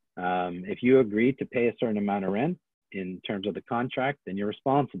 If you agree to pay a certain amount of rent in terms of the contract, then you're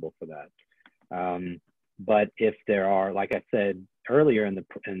responsible for that. But if there are, like I said earlier in the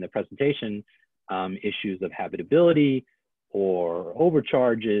presentation, issues of habitability or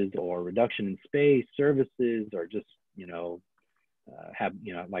overcharges or reduction in space, services, or just,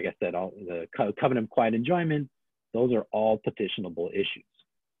 like I said, all the covenant of quiet enjoyment, those are all petitionable issues.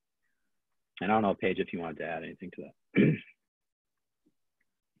 And I don't know, Paige, if you wanted to add anything to that.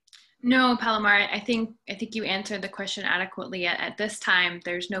 No, Palomar, I think you answered the question adequately. At this time,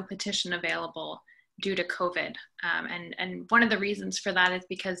 there's no petition available due to COVID. And one of the reasons for that is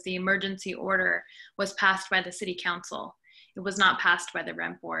because the emergency order was passed by the city council. It was not passed by the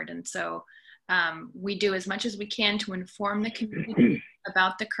rent board. And so we do as much as we can to inform the community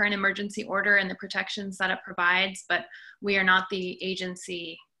about the current emergency order and the protections that it provides, but we are not the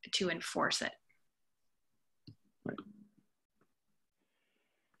agency to enforce it.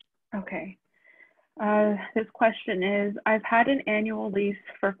 Okay. This question is, I've had an annual lease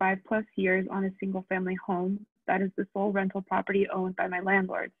for 5+ years on a single family home that is the sole rental property owned by my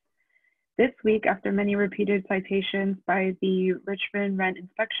landlords. This week, after many repeated citations by the Richmond Rent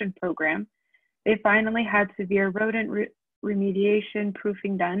Inspection Program, they finally had severe rodent remediation,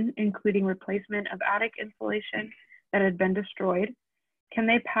 proofing done, including replacement of attic insulation that had been destroyed, can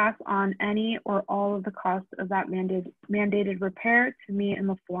they pass on any or all of the costs of that mandated repair to me in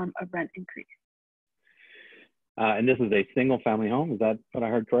the form of rent increase? And this is a single family home. Is that what I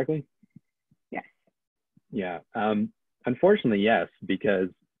heard correctly? Yes. Yeah. Unfortunately, yes, because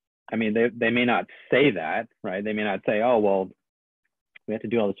I mean, they may not say that, right? They may not say, oh, well, we have to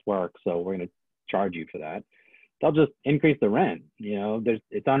do all this work, so we're going to charge you for that. They'll just increase the rent. You know,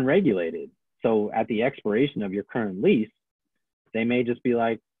 it's unregulated. So at the expiration of your current lease, they may just be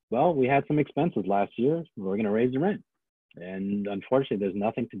like, well, we had some expenses last year. We're going to raise the rent. And unfortunately, there's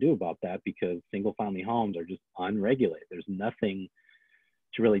nothing to do about that because single family homes are just unregulated. There's nothing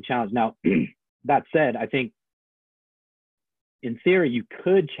to really challenge. Now, that said, I think in theory, you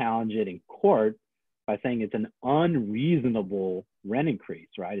could challenge it in court by saying it's an unreasonable rent increase,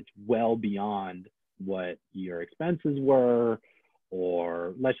 right? It's well beyond what your expenses were,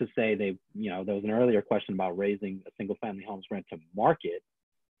 or let's just say there was an earlier question about raising a single family home's rent to market.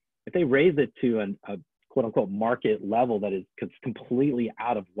 If they raise it to a quote unquote market level that is completely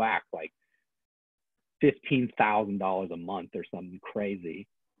out of whack, like $15,000 a month or something crazy,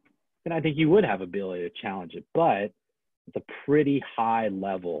 then I think you would have ability to challenge it. But it's a pretty high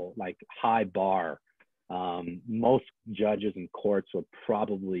level, like high bar. Most judges and courts would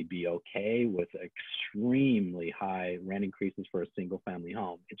probably be okay with extremely high rent increases for a single family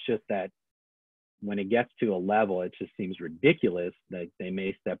home. It's just that when it gets to a level, it just seems ridiculous that they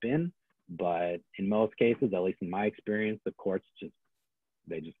may step in. But in most cases, at least in my experience, the courts just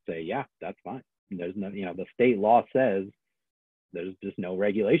say, yeah, that's fine. There's no, the state law says there's just no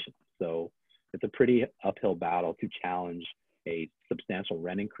regulation. So it's a pretty uphill battle to challenge a substantial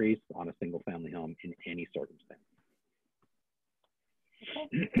rent increase on a single family home in any circumstance.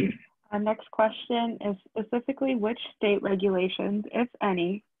 Okay. Our next question is specifically which state regulations, if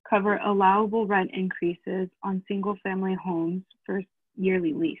any, cover allowable rent increases on single family homes for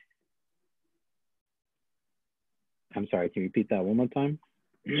yearly lease? I'm sorry, can you repeat that one more time?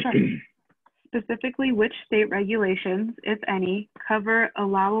 Sure. Specifically, which state regulations, if any, cover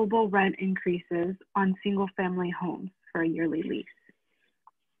allowable rent increases on single family homes for a yearly lease?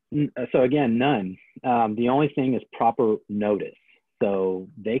 So again, none. The only thing is proper notice. So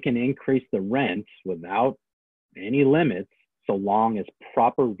they can increase the rent without any limits so long as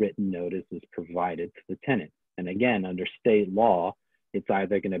proper written notice is provided to the tenant. And again, under state law, it's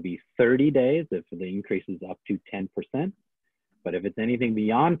either going to be 30 days if the increase is up to 10%. But if it's anything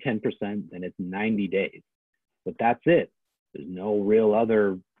beyond 10%, then it's 90 days. But that's it. There's no real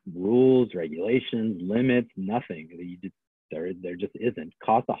other rules, regulations, limits, nothing. There just isn't.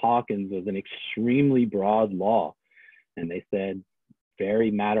 Costa-Hawkins was an extremely broad law. And they said,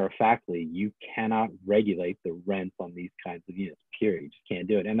 very matter-of-factly, you cannot regulate the rents on these kinds of units, period. You just can't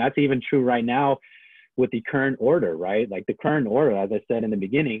do it. And that's even true right now with the current order, right? Like the current order, as I said in the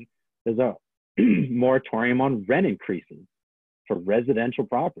beginning, there's a moratorium on rent increases for residential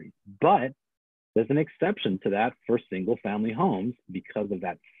properties, but there's an exception to that for single family homes because of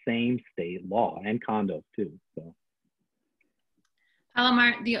that same state law, and condos too. So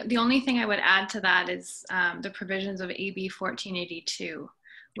Palomar, the only thing I would add to that is the provisions of AB 1482,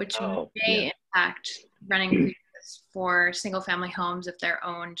 which may impact rent increases for single family homes if they're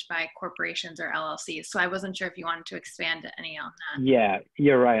owned by corporations or LLCs. So I wasn't sure if you wanted to expand any on that. Yeah,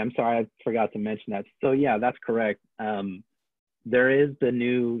 you're right. I'm sorry, I forgot to mention that. So yeah, that's correct. There is the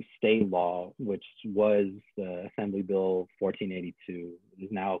new state law, which was Assembly Bill 1482,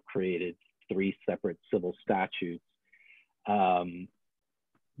 is now created 3 separate civil statutes.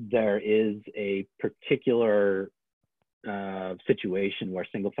 There is a particular situation where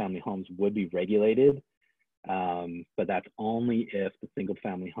single family homes would be regulated, but that's only if the single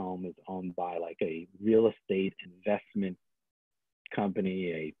family home is owned by like a real estate investment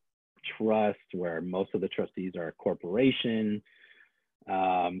company, a trust where most of the trustees are a corporation.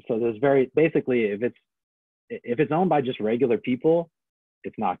 So there's basically, if it's owned by just regular people,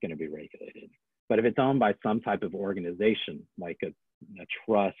 it's not going to be regulated. But if it's owned by some type of organization, like a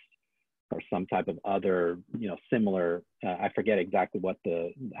trust or some type of other, similar, I forget exactly what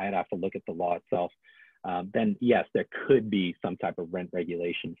I'd have to look at the law itself, then yes, there could be some type of rent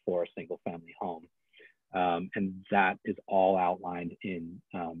regulation for a single family home. And that is all outlined in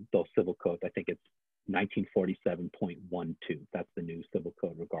those civil codes. I think it's 1947.12. That's the new civil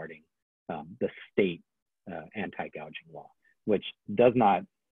code regarding the state anti-gouging law, which does not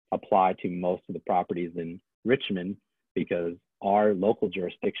apply to most of the properties in Richmond because our local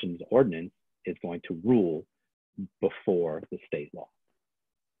jurisdiction's ordinance is going to rule before the state law.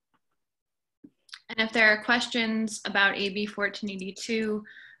 And if there are questions about AB 1482,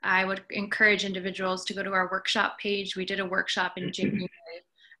 I would encourage individuals to go to our workshop page. We did a workshop in January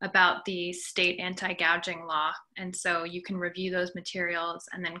about the state anti-gouging law. And so you can review those materials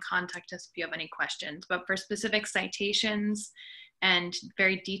and then contact us if you have any questions. But for specific citations and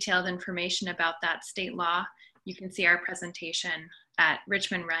very detailed information about that state law, you can see our presentation at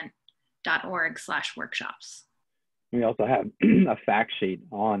richmondrent.org/workshops. We also have a fact sheet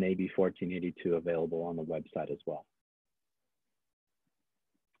on AB 1482 available on the website as well.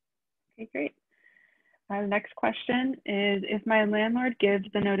 Okay, great. Next question is, if my landlord gives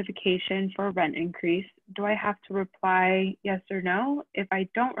the notification for a rent increase, do I have to reply yes or no? If I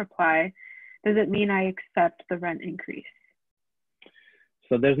don't reply, does it mean I accept the rent increase?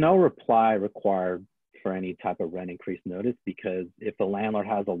 So there's no reply required for any type of rent increase notice, because if the landlord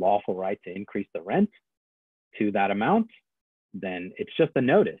has a lawful right to increase the rent to that amount, then it's just a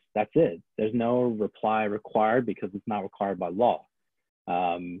notice. That's it. There's no reply required because it's not required by law.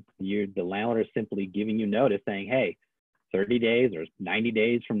 The landlord is simply giving you notice saying, hey, 30 days or 90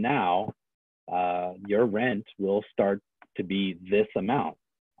 days from now, your rent will start to be this amount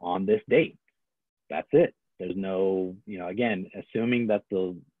on this date. That's it. There's no, again, assuming that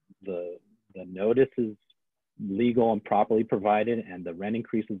the notice is legal and properly provided and the rent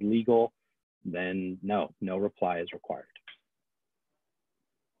increase is legal, then no reply is required.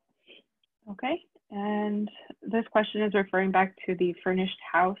 Okay, and this question is referring back to the furnished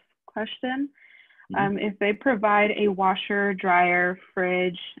house question. If they provide a washer, dryer,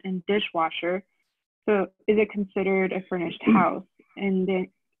 fridge, and dishwasher, so is it considered a furnished house? And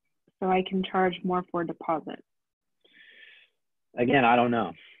then, so I can charge more for deposit? Again, I don't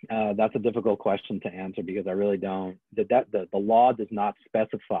know. That's a difficult question to answer because I really don't. The law does not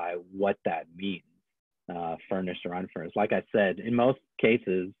specify what that means, furnished or unfurnished. Like I said, in most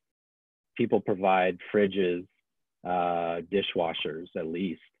cases, people provide fridges, dishwashers at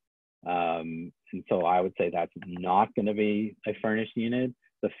least. And so I would say that's not going to be a furnished unit.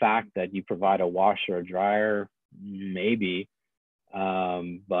 The fact that you provide a washer or dryer, maybe.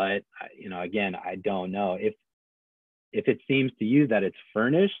 But, again, I don't know. If it seems to you that it's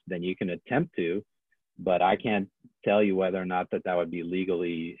furnished, then you can attempt to, but I can't tell you whether or not that would be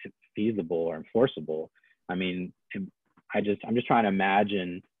legally feasible or enforceable. I mean, I'm just trying to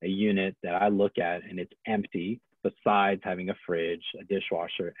imagine a unit that I look at and it's empty besides having a fridge, a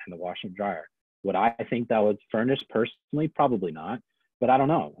dishwasher, and the washer and dryer. Would I think that was furnished personally? Probably not, but I don't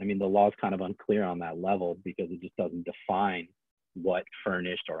know. I mean, the law is kind of unclear on that level because it just doesn't define what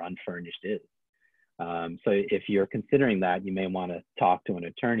furnished or unfurnished is. So if you're considering that, you may want to talk to an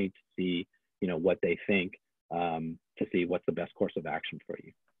attorney to see, what they think, to see what's the best course of action for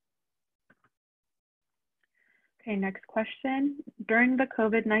you. Okay, next question. During the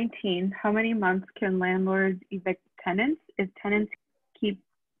COVID-19, how many months can landlords evict tenants if tenants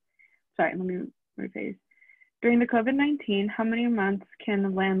let me rephrase. During the COVID-19, how many months can the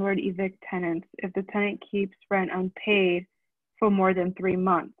landlord evict tenants if the tenant keeps rent unpaid for more than 3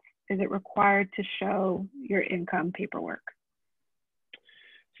 months? Is it required to show your income paperwork?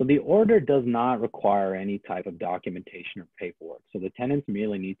 So the order does not require any type of documentation or paperwork. So the tenants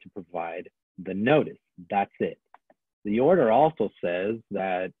merely need to provide the notice. That's it. The order also says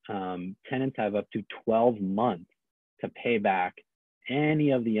that tenants have up to 12 months to pay back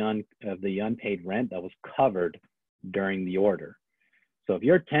any of the unpaid rent that was covered during the order. So if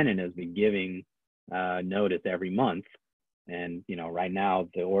your tenant has been giving notice every month, and right now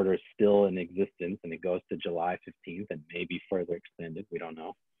the order is still in existence and it goes to July 15th and maybe further extended, we don't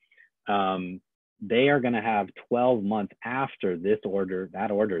know. They are going to have 12 months after that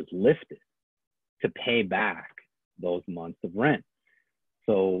order is lifted to pay back those months of rent.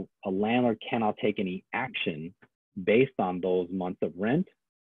 So a landlord cannot take any action based on those months of rent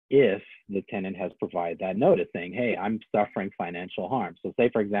if the tenant has provided that notice saying, hey, I'm suffering financial harm. So say,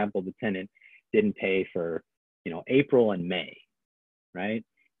 for example, the tenant didn't pay for April and May, right?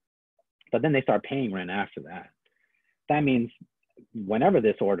 But then they start paying rent after that. That means whenever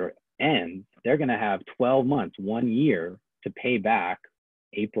this order ends, they're going to have 12 months, 1 year to pay back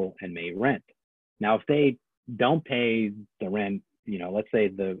April and May rent. Now, if they don't pay the rent, let's say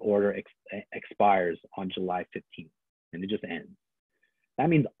the order expires on July 15th and it just ends. That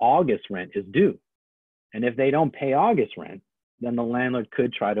means August rent is due. And if they don't pay August rent, then the landlord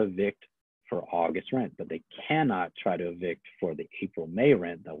could try to evict for August rent, but they cannot try to evict for the April, May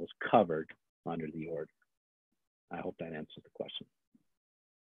rent that was covered under the order. I hope that answers the question.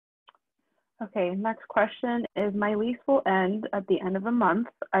 Okay, next question is, my lease will end at the end of the month.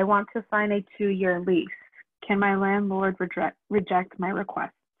 I want to sign a 2-year lease. Can my landlord reject my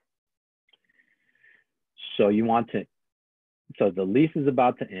request? So you want to, so the lease is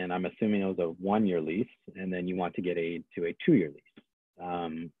about to end. I'm assuming it was a 1-year lease, and then you want to get to a 2-year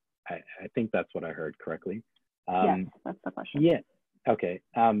lease. I think that's what I heard correctly. Yes, that's the question. Yeah. Okay.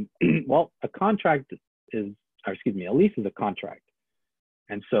 Well, a contract is, or excuse me, a lease is a contract,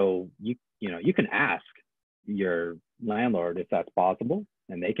 and so you can ask your landlord if that's possible,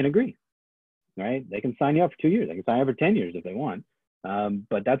 and they can agree. Right? They can sign you up for 2 years. They can sign you up for 10 years if they want.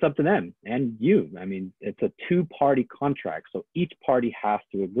 But that's up to them and you. I mean, it's a 2-party contract, so each party has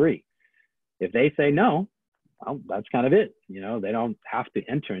to agree. If they say no, well, that's kind of it. They don't have to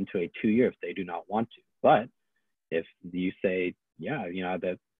enter into a 2-year if they do not want to. But if you say, yeah,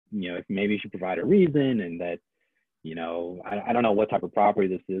 that, if maybe you should provide a reason, and that, I don't know what type of property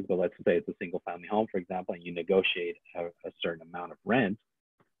this is, but let's say it's a single family home, for example, and you negotiate a certain amount of rent,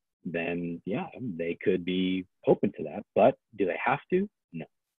 then yeah, they could be open to that. But do they have to? No.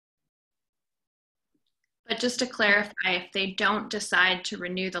 But just to clarify, if they don't decide to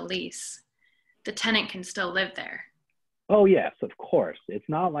renew the lease, the tenant can still live there. Oh yes, of course. It's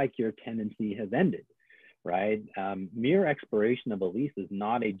not like your tenancy has ended, right? Mere expiration of a lease is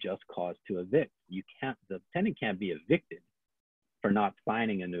not a just cause to evict. The tenant can't be evicted for not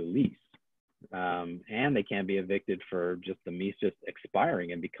signing a new lease. And they can't be evicted for just the lease just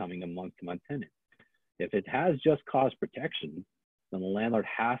expiring and becoming a month-to-month tenant. If it has just cause protection, then the landlord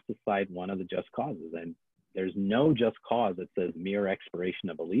has to cite one of the just causes. And there's no just cause that says mere expiration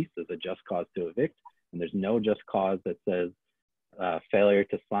of a lease is a just cause to evict. And there's no just cause that says failure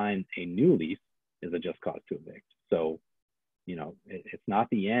to sign a new lease is a just cause to evict. So, it's not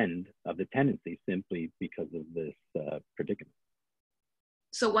the end of the tenancy simply because of this predicament.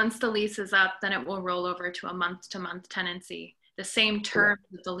 So once the lease is up, then it will roll over to a month-to-month tenancy. The same terms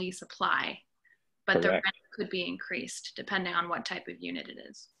of the lease apply, but Correct. the rent could be increased depending on what type of unit it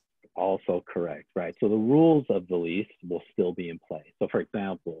is. Also correct, right? So the rules of the lease will still be in place. So for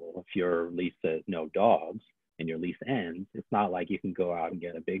example, if your lease says no dogs and your lease ends, it's not like you can go out and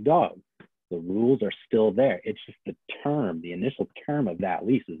get a big dog. The rules are still there. It's just the initial term of that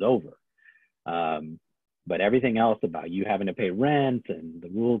lease is over. But everything else about you having to pay rent and the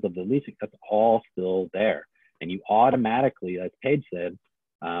rules of the leasing, that's all still there. And you automatically, as Paige said,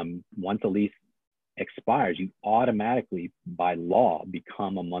 once a lease expires, you automatically, by law,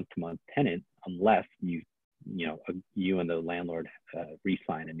 become a month-to-month tenant unless you and the landlord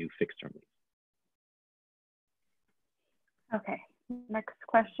re-sign a new fixed-term lease. Okay, next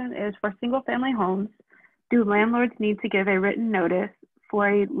question is, for single-family homes, do landlords need to give a written notice for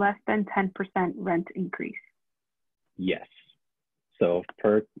a less than 10% rent increase? Yes. So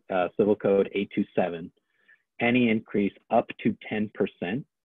per Civil Code 827, any increase up to 10%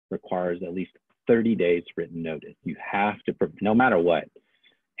 requires at least 30 days written notice. You have to, no matter what,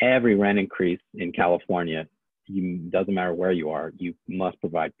 every rent increase in California, doesn't matter where you are, you must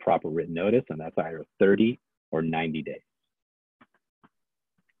provide proper written notice, and that's either 30 or 90 days.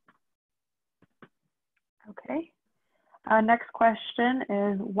 Okay. Next question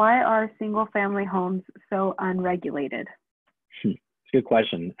is, why are single-family homes so unregulated? It's a good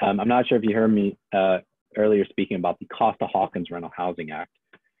question. I'm not sure if you heard me earlier speaking about the Costa-Hawkins Rental Housing Act.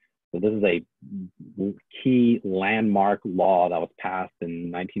 So this is a key landmark law that was passed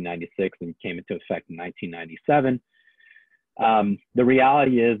in 1996 and came into effect in 1997. The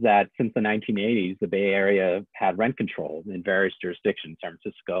reality is that since the 1980s, the Bay Area had rent control in various jurisdictions: San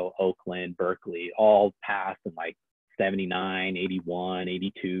Francisco, Oakland, Berkeley, all passed in like 79, 81,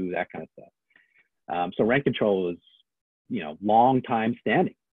 82, that kind of stuff. So rent control was, long time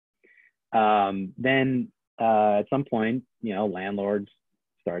standing. Then at some point, landlords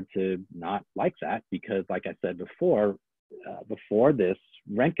started to not like that because, like I said before this,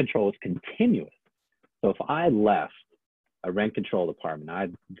 rent control is continuous. So if I left a rent controlled apartment, I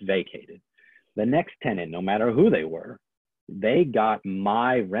vacated, the next tenant, no matter who they were, they got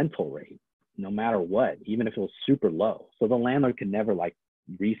my rental rate, no matter what, even if it was super low. So the landlord could never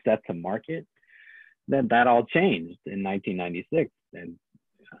reset to market. Then that all changed in 1996. And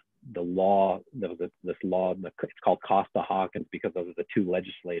the law, there was this law, it's called Costa-Hawkins because those are the two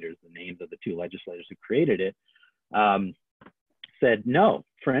legislators, the names of the two legislators who created it, said no,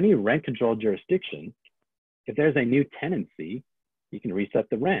 for any rent controlled jurisdiction, if there's a new tenancy, you can reset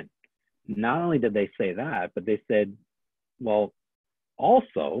the rent. Not only did they say that, but they said, well,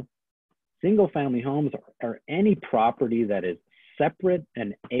 also, single family homes are any property that is separate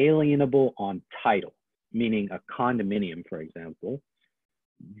and alienable on title, meaning a condominium, for example.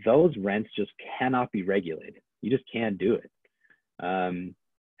 Those rents just cannot be regulated. You just can't do it. And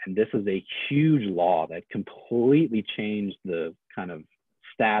this is a huge law that completely changed the kind of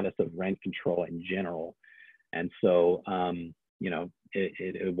status of rent control in general. And so, you know,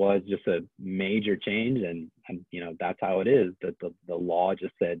 it was just a major change, and you know, that's how it is. That the law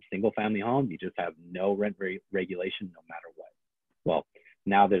just said single family home, you just have no rent regulation no matter what. Well,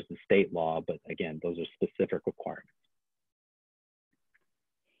 now there's the state law, but again, those are specific requirements.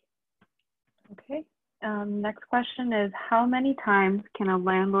 Okay. Next question is, how many times can a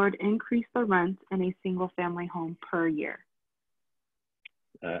landlord increase the rent in a single family home per year?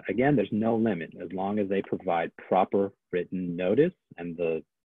 Again, there's no limit as long as they provide proper written notice and the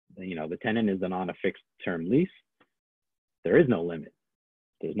tenant isn't on a fixed term lease. There is no limit.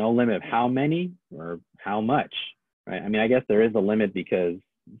 There's no limit of how many or how much, right? I mean, I guess there is a limit because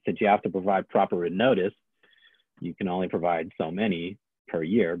since you have to provide proper written notice, you can only provide so many per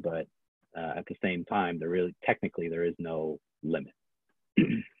year, but at the same time, technically there is no limit.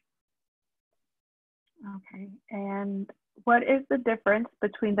 Okay, and what is the difference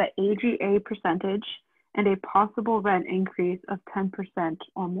between the AGA percentage and a possible rent increase of 10%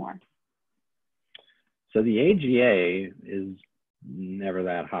 or more? So the AGA is never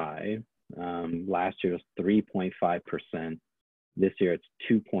that high. Last year was 3.5%. This year it's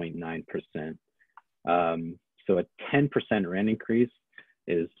 2.9%. So a 10% rent increase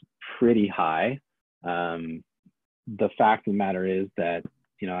is pretty high. The fact of the matter is that,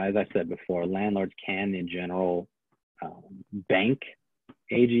 you know, as I said before, landlords can in general bank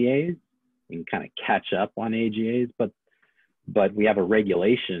AGAs and kind of catch up on AGAs, but we have a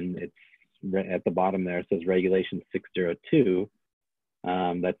regulation. It's at the bottom there. It says Regulation 602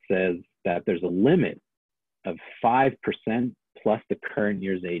 that says that there's a limit of 5% plus the current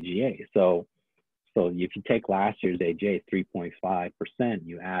year's AGA. So if you take last year's AGA, 3.5%,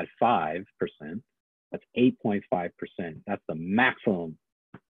 you add 5%, that's 8.5%. That's the maximum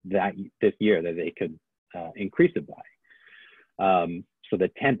that this year that they could increase it by. So the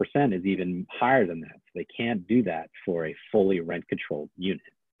 10% is even higher than that. So they can't do that for a fully rent controlled unit.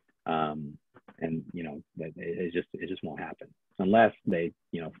 And you know, it just won't happen unless they,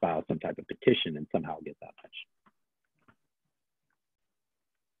 you know, file some type of petition and somehow get that much.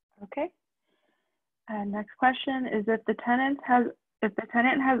 Okay. Next question is, if the tenant has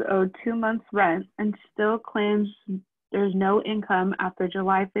owed 2 months rent and still claims there's no income after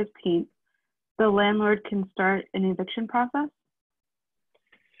July 15th, the landlord can start an eviction process?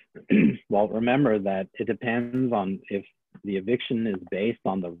 Well, remember that it depends on if the eviction is based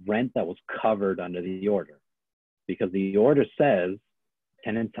on the rent that was covered under the order, because the order says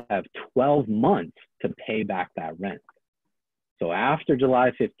tenants have 12 months to pay back that rent. So after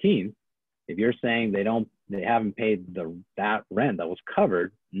July 15th, if you're saying they haven't paid that rent that was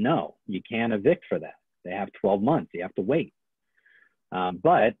covered, no, you can't evict for that. They have 12 months. You have to wait.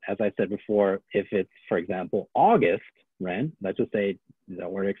 But as I said before, if it's, for example, August rent, let's just say the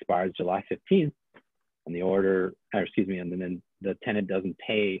order expires July 15th, and and then the tenant doesn't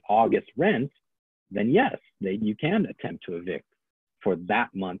pay August rent, then yes, you can attempt to evict for that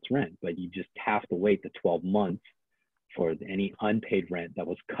month's rent, but you just have to wait the 12 months for any unpaid rent that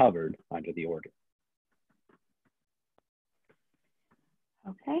was covered under the order.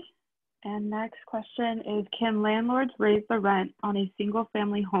 Okay. And next question is, can landlords raise the rent on a single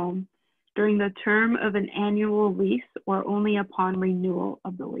family home during the term of an annual lease or only upon renewal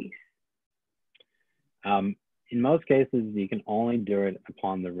of the lease? In most cases, you can only do it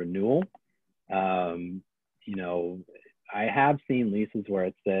upon the renewal. You know, I have seen leases where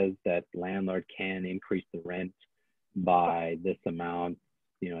it says that landlord can increase the rent by this amount,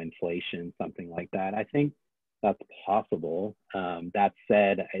 you know, inflation, something like that. I think that's possible. That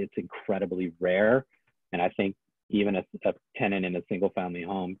said, it's incredibly rare. And I think even a tenant in a single family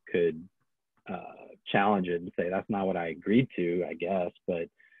home could challenge it and say, that's not what I agreed to, I guess. But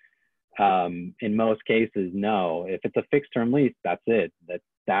in most cases, no. If it's a fixed term lease, that's it.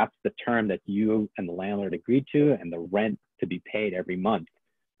 That's the term that you and the landlord agreed to, and the rent to be paid every month.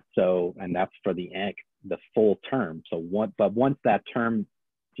 So, and that's for the full term. So but once that term,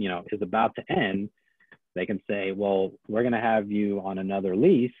 you know, is about to end, they can say, well, we're going to have you on another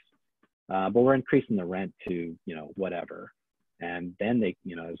lease, but we're increasing the rent to, you know, whatever. And then they,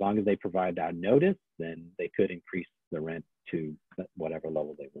 you know, as long as they provide that notice, then they could increase the rent to whatever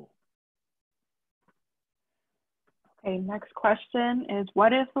level they want. Okay, next question is,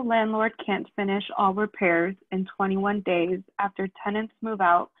 what if the landlord can't finish all repairs in 21 days after tenants move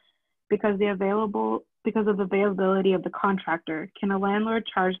out because of the availability of the contractor? Can a landlord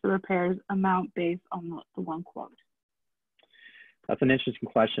charge the repairs amount based on the one quote? That's an interesting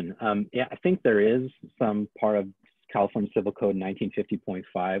question. Yeah, I think there is some part of California Civil Code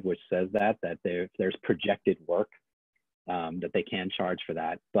 1950.5 which says that there's projected work that they can charge for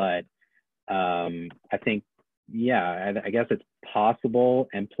that. But I think yeah, I guess it's possible.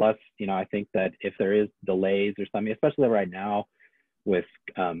 And plus, I think that if there is delays or something, especially right now with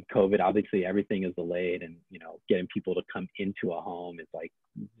COVID, obviously everything is delayed, and getting people to come into a home is like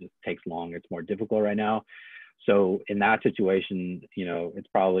just takes longer. It's more difficult right now. So in that situation, it's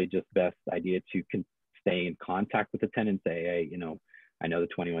probably just best idea to stay in contact with the tenant, say, hey, I know the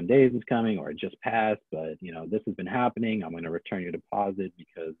 21 days is coming or it just passed, but this has been happening. I'm going to return your deposit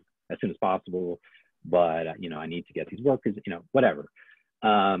because as soon as possible, but I need to get these workers, whatever.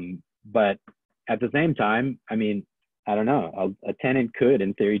 But at the same time, I mean, I don't know, a tenant could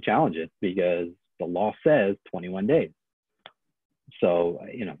in theory challenge it because the law says 21 days. So,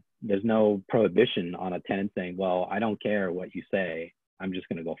 there's no prohibition on a tenant saying, well, I don't care what you say, I'm just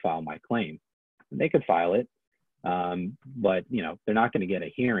going to go file my claim. And they could file it, but they're not going to get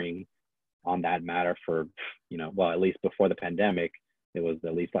a hearing on that matter for, well, at least before the pandemic, it was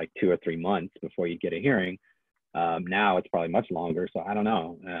at least like 2 or 3 months before you get a hearing. Now it's probably much longer. So I don't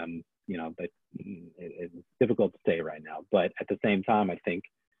know, but it's difficult to say right now. But at the same time, I think,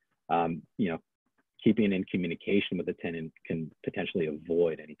 keeping in communication with the tenant can potentially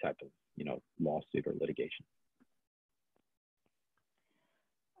avoid any type of, lawsuit or litigation.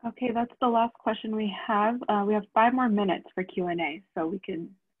 Okay, that's the last question we have. We have 5 more minutes for Q&A, so we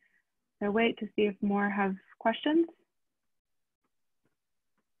can wait to see if more have questions.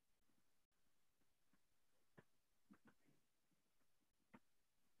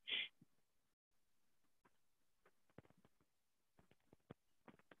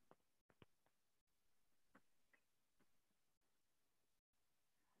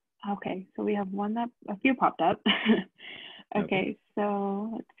 Okay, so we have a few popped up. Okay, so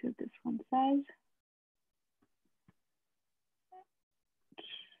let's see what this one says.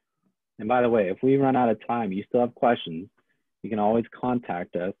 And by the way, if we run out of time, you still have questions, you can always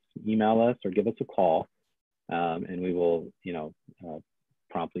contact us, email us, or give us a call, and we will,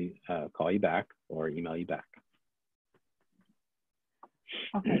 promptly call you back or email you back.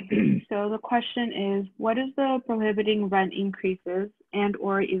 Okay, so the question is, what is the prohibiting rent increases and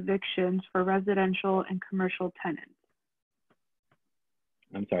or evictions for residential and commercial tenants?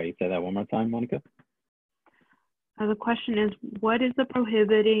 I'm sorry, you say that one more time, Monica? The question is, what is the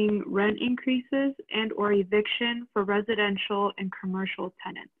prohibiting rent increases and or eviction for residential and commercial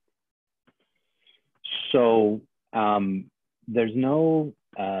tenants? So there's no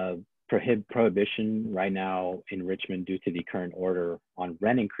prohibition right now in Richmond due to the current order on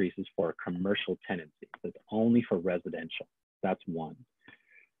rent increases for commercial tenancy. It's only for residential. That's one.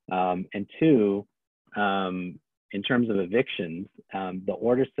 And two, in terms of evictions, the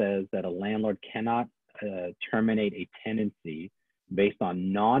order says that a landlord cannot terminate a tenancy based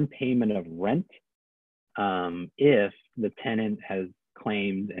on non-payment of rent if the tenant has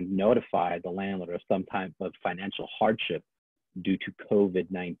claimed and notified the landlord of some type of financial hardship due to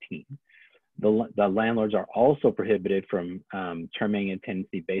COVID-19. The landlords are also prohibited from terminating a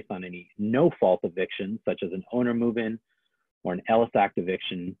tenancy based on any no-fault eviction, such as an owner move-in or an Ellis Act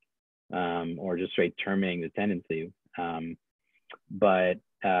eviction, or just straight terminating the tenancy. But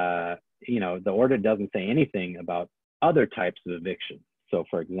the order doesn't say anything about other types of eviction. So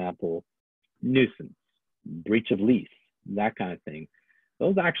for example, nuisance, breach of lease, that kind of thing.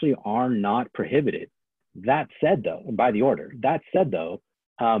 Those actually are not prohibited. That said though, by the order, that said though,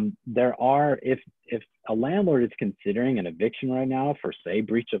 there are, if a landlord is considering an eviction right now for say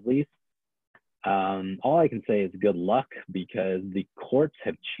breach of lease, all I can say is good luck, because the courts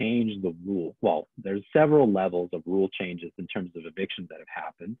have changed the rule. Well, there's several levels of rule changes in terms of evictions that have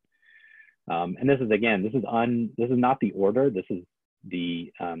happened. And this is, again, this is not the order. This is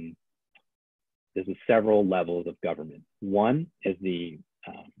several levels of government. One is the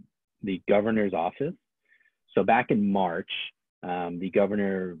governor's office. So back in March, the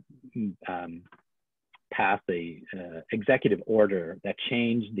governor passed a executive order that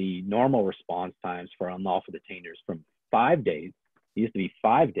changed the normal response times for unlawful detainers from 5 days, it used to be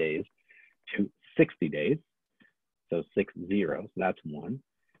 5 days, to 60 days. So 60, so that's one.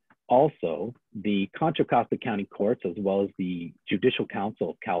 Also, the Contra Costa County Courts, as well as the Judicial Council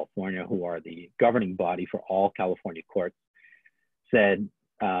of California, who are the governing body for all California courts, said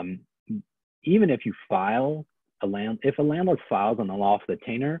even if you file if a landlord files an unlawful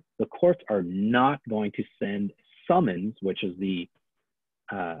detainer, the courts are not going to send summons, which is the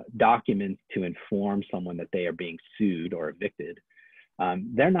documents to inform someone that they are being sued or evicted.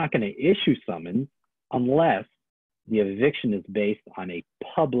 They're not going to issue summons unless the eviction is based on a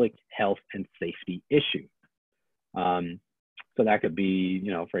public health and safety issue. So that could be,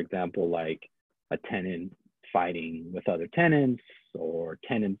 for example, like a tenant fighting with other tenants, or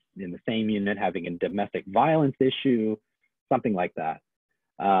tenants in the same unit having a domestic violence issue, something like that.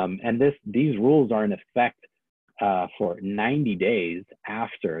 And these rules are in effect for 90 days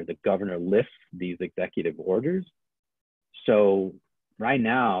after the governor lifts these executive orders. So right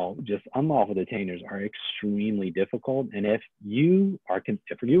now, just unlawful detainers are extremely difficult. And if you are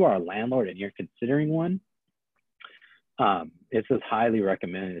a landlord and you're considering one, it's just highly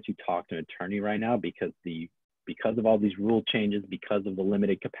recommended that you talk to an attorney right now, because of all these rule changes, because of the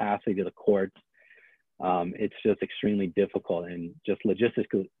limited capacity of the courts, it's just extremely difficult. And just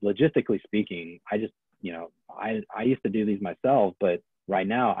logistically speaking, I used to do these myself, but right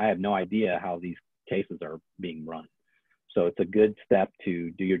now I have no idea how these cases are being run. So it's a good step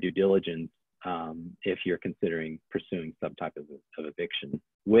to do your due diligence if you're considering pursuing some type of eviction,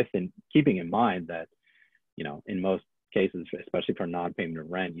 and keeping in mind that, in most cases, especially for non-payment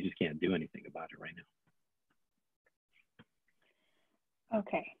of rent, you just can't do anything about it right now.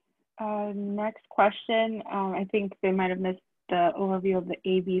 Okay. Next question. I think they might have missed the overview of the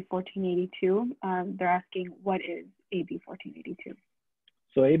AB 1482. They're asking, what is AB 1482?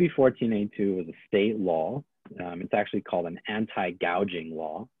 So AB 1482 is a state law. It's actually called an anti-gouging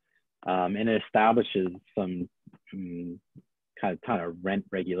law, and it establishes some kind of rent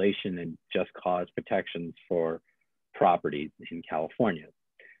regulation and just cause protections for properties in California.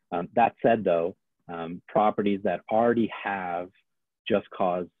 That said, though, properties that already have just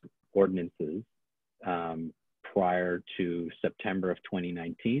cause ordinances prior to September of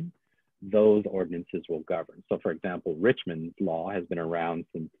 2019, those ordinances will govern. So, for example, Richmond's law has been around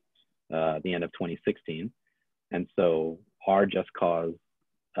since the end of 2016. And so our just cause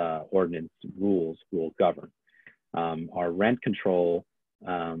ordinance rules will govern. Our rent control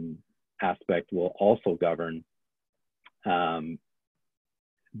aspect will also govern,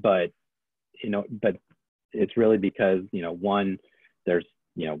 but it's really because, one,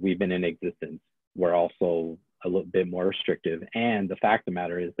 we've been in existence. We're also a little bit more restrictive. And the fact of the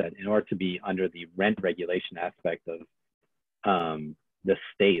matter is that in order to be under the rent regulation aspect of the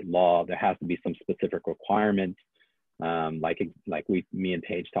state law, there has to be some specific requirements. Like me and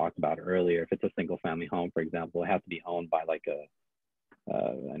Paige talked about earlier, if it's a single family home, for example, it has to be owned by like a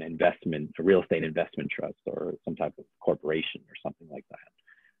real estate investment trust or some type of corporation or something like that.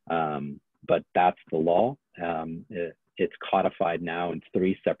 But that's the law. It's codified now in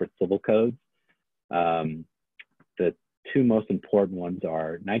 3 separate civil codes. The 2 most important ones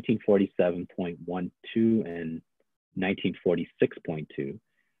are 1947.12 and 1946.2.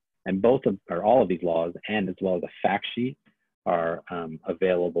 And all of these laws, and as well as a fact sheet, are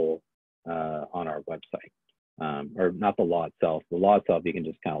available on our website. Or not the law itself. The law itself, you can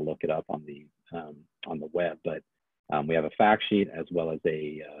just kind of look it up on the web. But we have a fact sheet as well as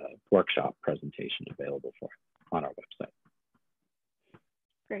a workshop presentation available for it on our website.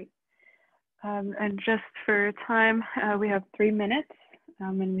 Great. And just for time, we have 3 minutes,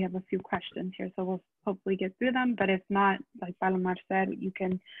 and we have a few questions here, so we'll hopefully get through them. But if not, like Palomar said, you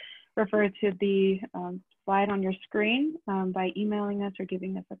can refer to the slide on your screen by emailing us or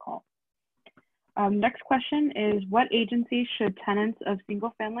giving us a call. Next question is, what agency should tenants of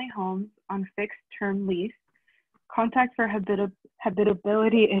single-family homes on fixed-term lease contact for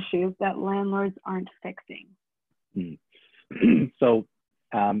habitability issues that landlords aren't fixing? So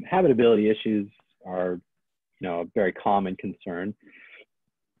habitability issues are, a very common concern.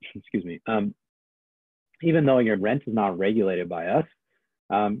 Excuse me. Even though your rent is not regulated by us,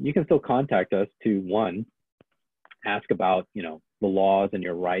 you can still contact us to, one, ask about, the laws and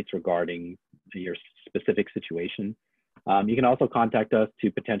your rights regarding your specific situation. You can also contact us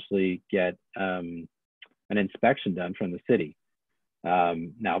to potentially get an inspection done from the city.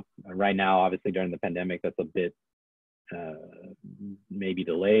 Now, right now, obviously during the pandemic, that's a bit maybe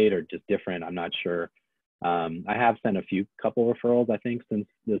delayed or just different. I'm not sure. I have sent a couple referrals, I think, since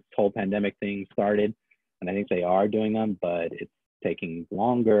this whole pandemic thing started, and I think they are doing them, but it's taking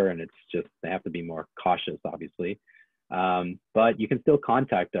longer, and it's just, they have to be more cautious, obviously. But you can still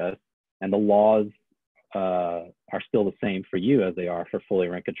contact us, and the laws are still the same for you as they are for fully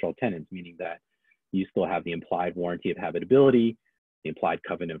rent controlled tenants, meaning that you still have the implied warranty of habitability, the implied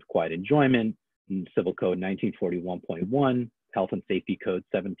covenant of quiet enjoyment, Civil Code 1941.1, Health and Safety Code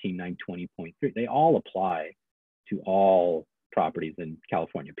 17920.3. They all apply to all properties in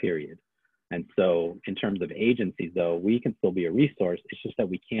California, period. And so in terms of agencies, though, we can still be a resource. It's just that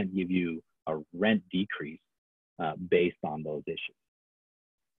we can't give you a rent decrease based on those issues.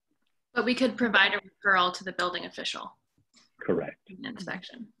 But we could provide a referral to the building official. Correct.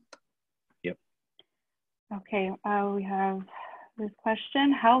 Inspection. Yep. Okay, we have this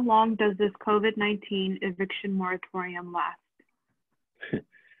question. How long does this COVID-19 eviction moratorium last?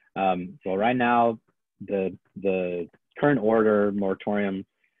 So right now, the current order moratorium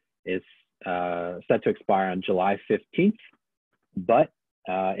is set to expire on July 15th, but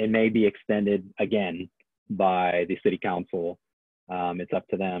it may be extended again by the city council. It's up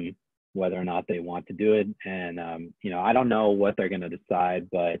to them whether or not they want to do it. And, I don't know what they're going to decide,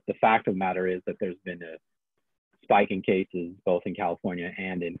 but the fact of the matter is that there's been a spike in cases, both in California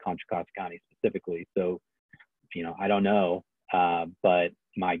and in Contra Costa County specifically. So, I don't know, but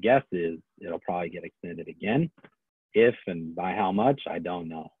my guess is it'll probably get extended again. If and by how much, I don't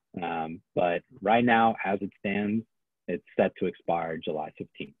know. But right now, as it stands, it's set to expire July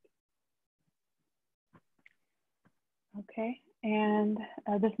 15th. Okay, and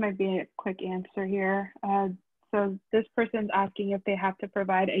this might be a quick answer here. So this person's asking if they have to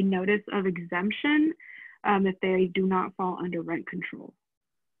provide a notice of exemption if they do not fall under rent control.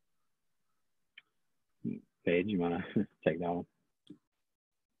 Paige, you want to take that one?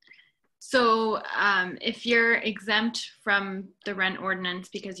 So if you're exempt from the rent ordinance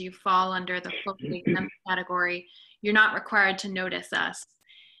because you fall under the fully exempt category, you're not required to notice us.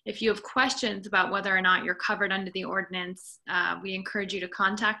 If you have questions about whether or not you're covered under the ordinance, we encourage you to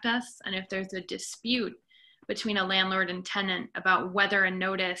contact us. And if there's a dispute between a landlord and tenant about whether a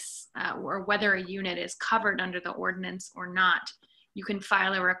notice or whether a unit is covered under the ordinance or not, you can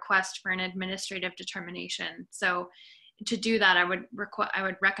file a request for an administrative determination. So to do that, I would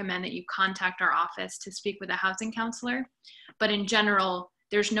recommend that you contact our office to speak with a housing counselor. But in general,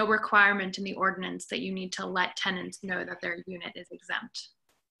 there's no requirement in the ordinance that you need to let tenants know that their unit is exempt.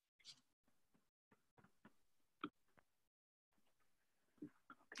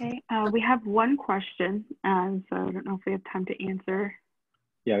 Okay, we have one question, so I don't know if we have time to answer.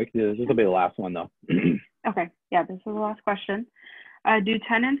 Yeah, we can do this. This will be the last one though. Okay, yeah, this is the last question. Do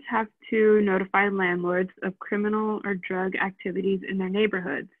tenants have to notify landlords of criminal or drug activities in their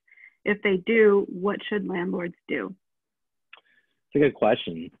neighborhoods? If they do, what should landlords do? It's a good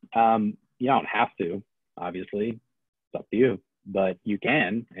question. You don't have to, obviously. It's up to you, but you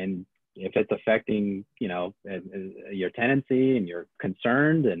can. And if it's affecting, your tenancy and you're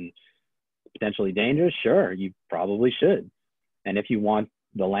concerned and potentially dangerous, sure, you probably should. And if you want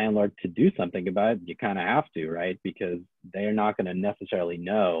the landlord to do something about it, you kind of have to, right? Because they're not going to necessarily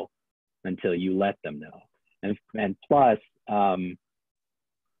know until you let them know. And plus,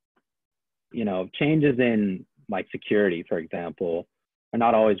 changes in like security, for example, are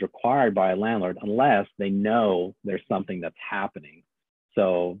not always required by a landlord unless they know there's something that's happening.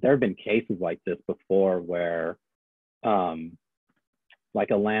 So there have been cases like this before where like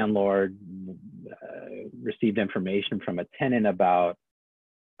a landlord received information from a tenant about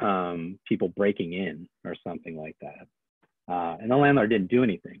people breaking in or something like that. And the landlord didn't do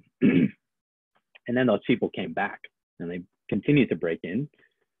anything. And then those people came back and they continued to break in.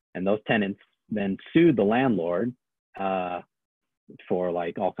 And those tenants then sued the landlord for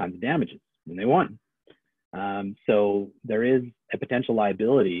like all kinds of damages, and they won. So there is a potential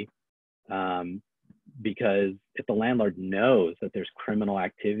liability because if the landlord knows that there's criminal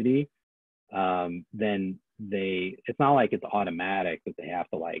activity, then it's not like it's automatic that they have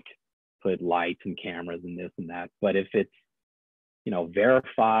to like put lights and cameras and this and that. But if it's,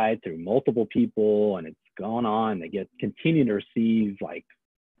 verified through multiple people and it's going on, they continue to receive like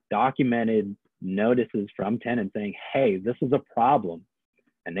documented notices from tenants saying, hey, this is a problem,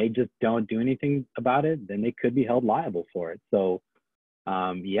 and they just don't do anything about it, then they could be held liable for it. So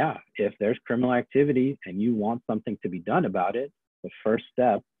yeah, if there's criminal activity and you want something to be done about it, the first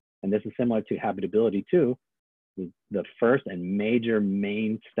step, and this is similar to habitability too, the first and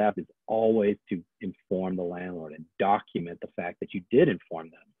main step is always to inform the landlord and document the fact that you did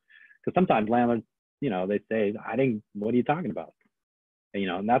inform them. Because sometimes landlords, they say, what are you talking about?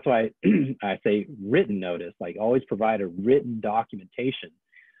 And that's why I say written notice, like always provide a written documentation.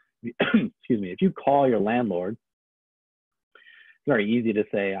 Excuse me, if you call your landlord, it's very easy to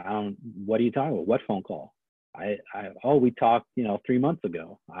say, what are you talking about? What phone call? We talked, 3 months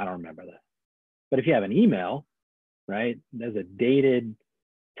ago. I don't remember that. But if you have an email, right, there's a dated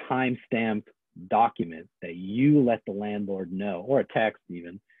time-stamped document that you let the landlord know, or a text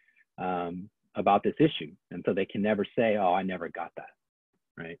even, about this issue. And so they can never say, oh, I never got that,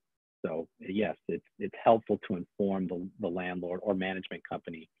 right? So yes, it's helpful to inform the landlord or management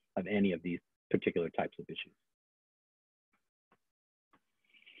company of any of these particular types of issues.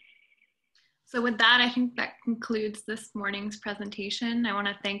 So with that, I think that concludes this morning's presentation. I want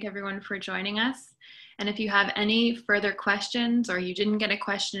to thank everyone for joining us. And if you have any further questions or you didn't get a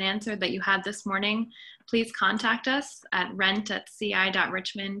question answered that you had this morning, please contact us at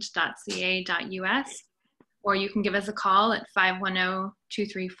rent@ci.richmond.ca.us, or you can give us a call at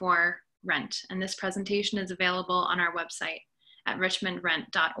 510-234-RENT. And this presentation is available on our website at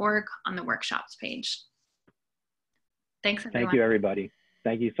richmondrent.org on the workshops page. Thanks, everyone. Thank you, everybody.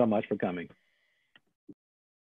 Thank you so much for coming.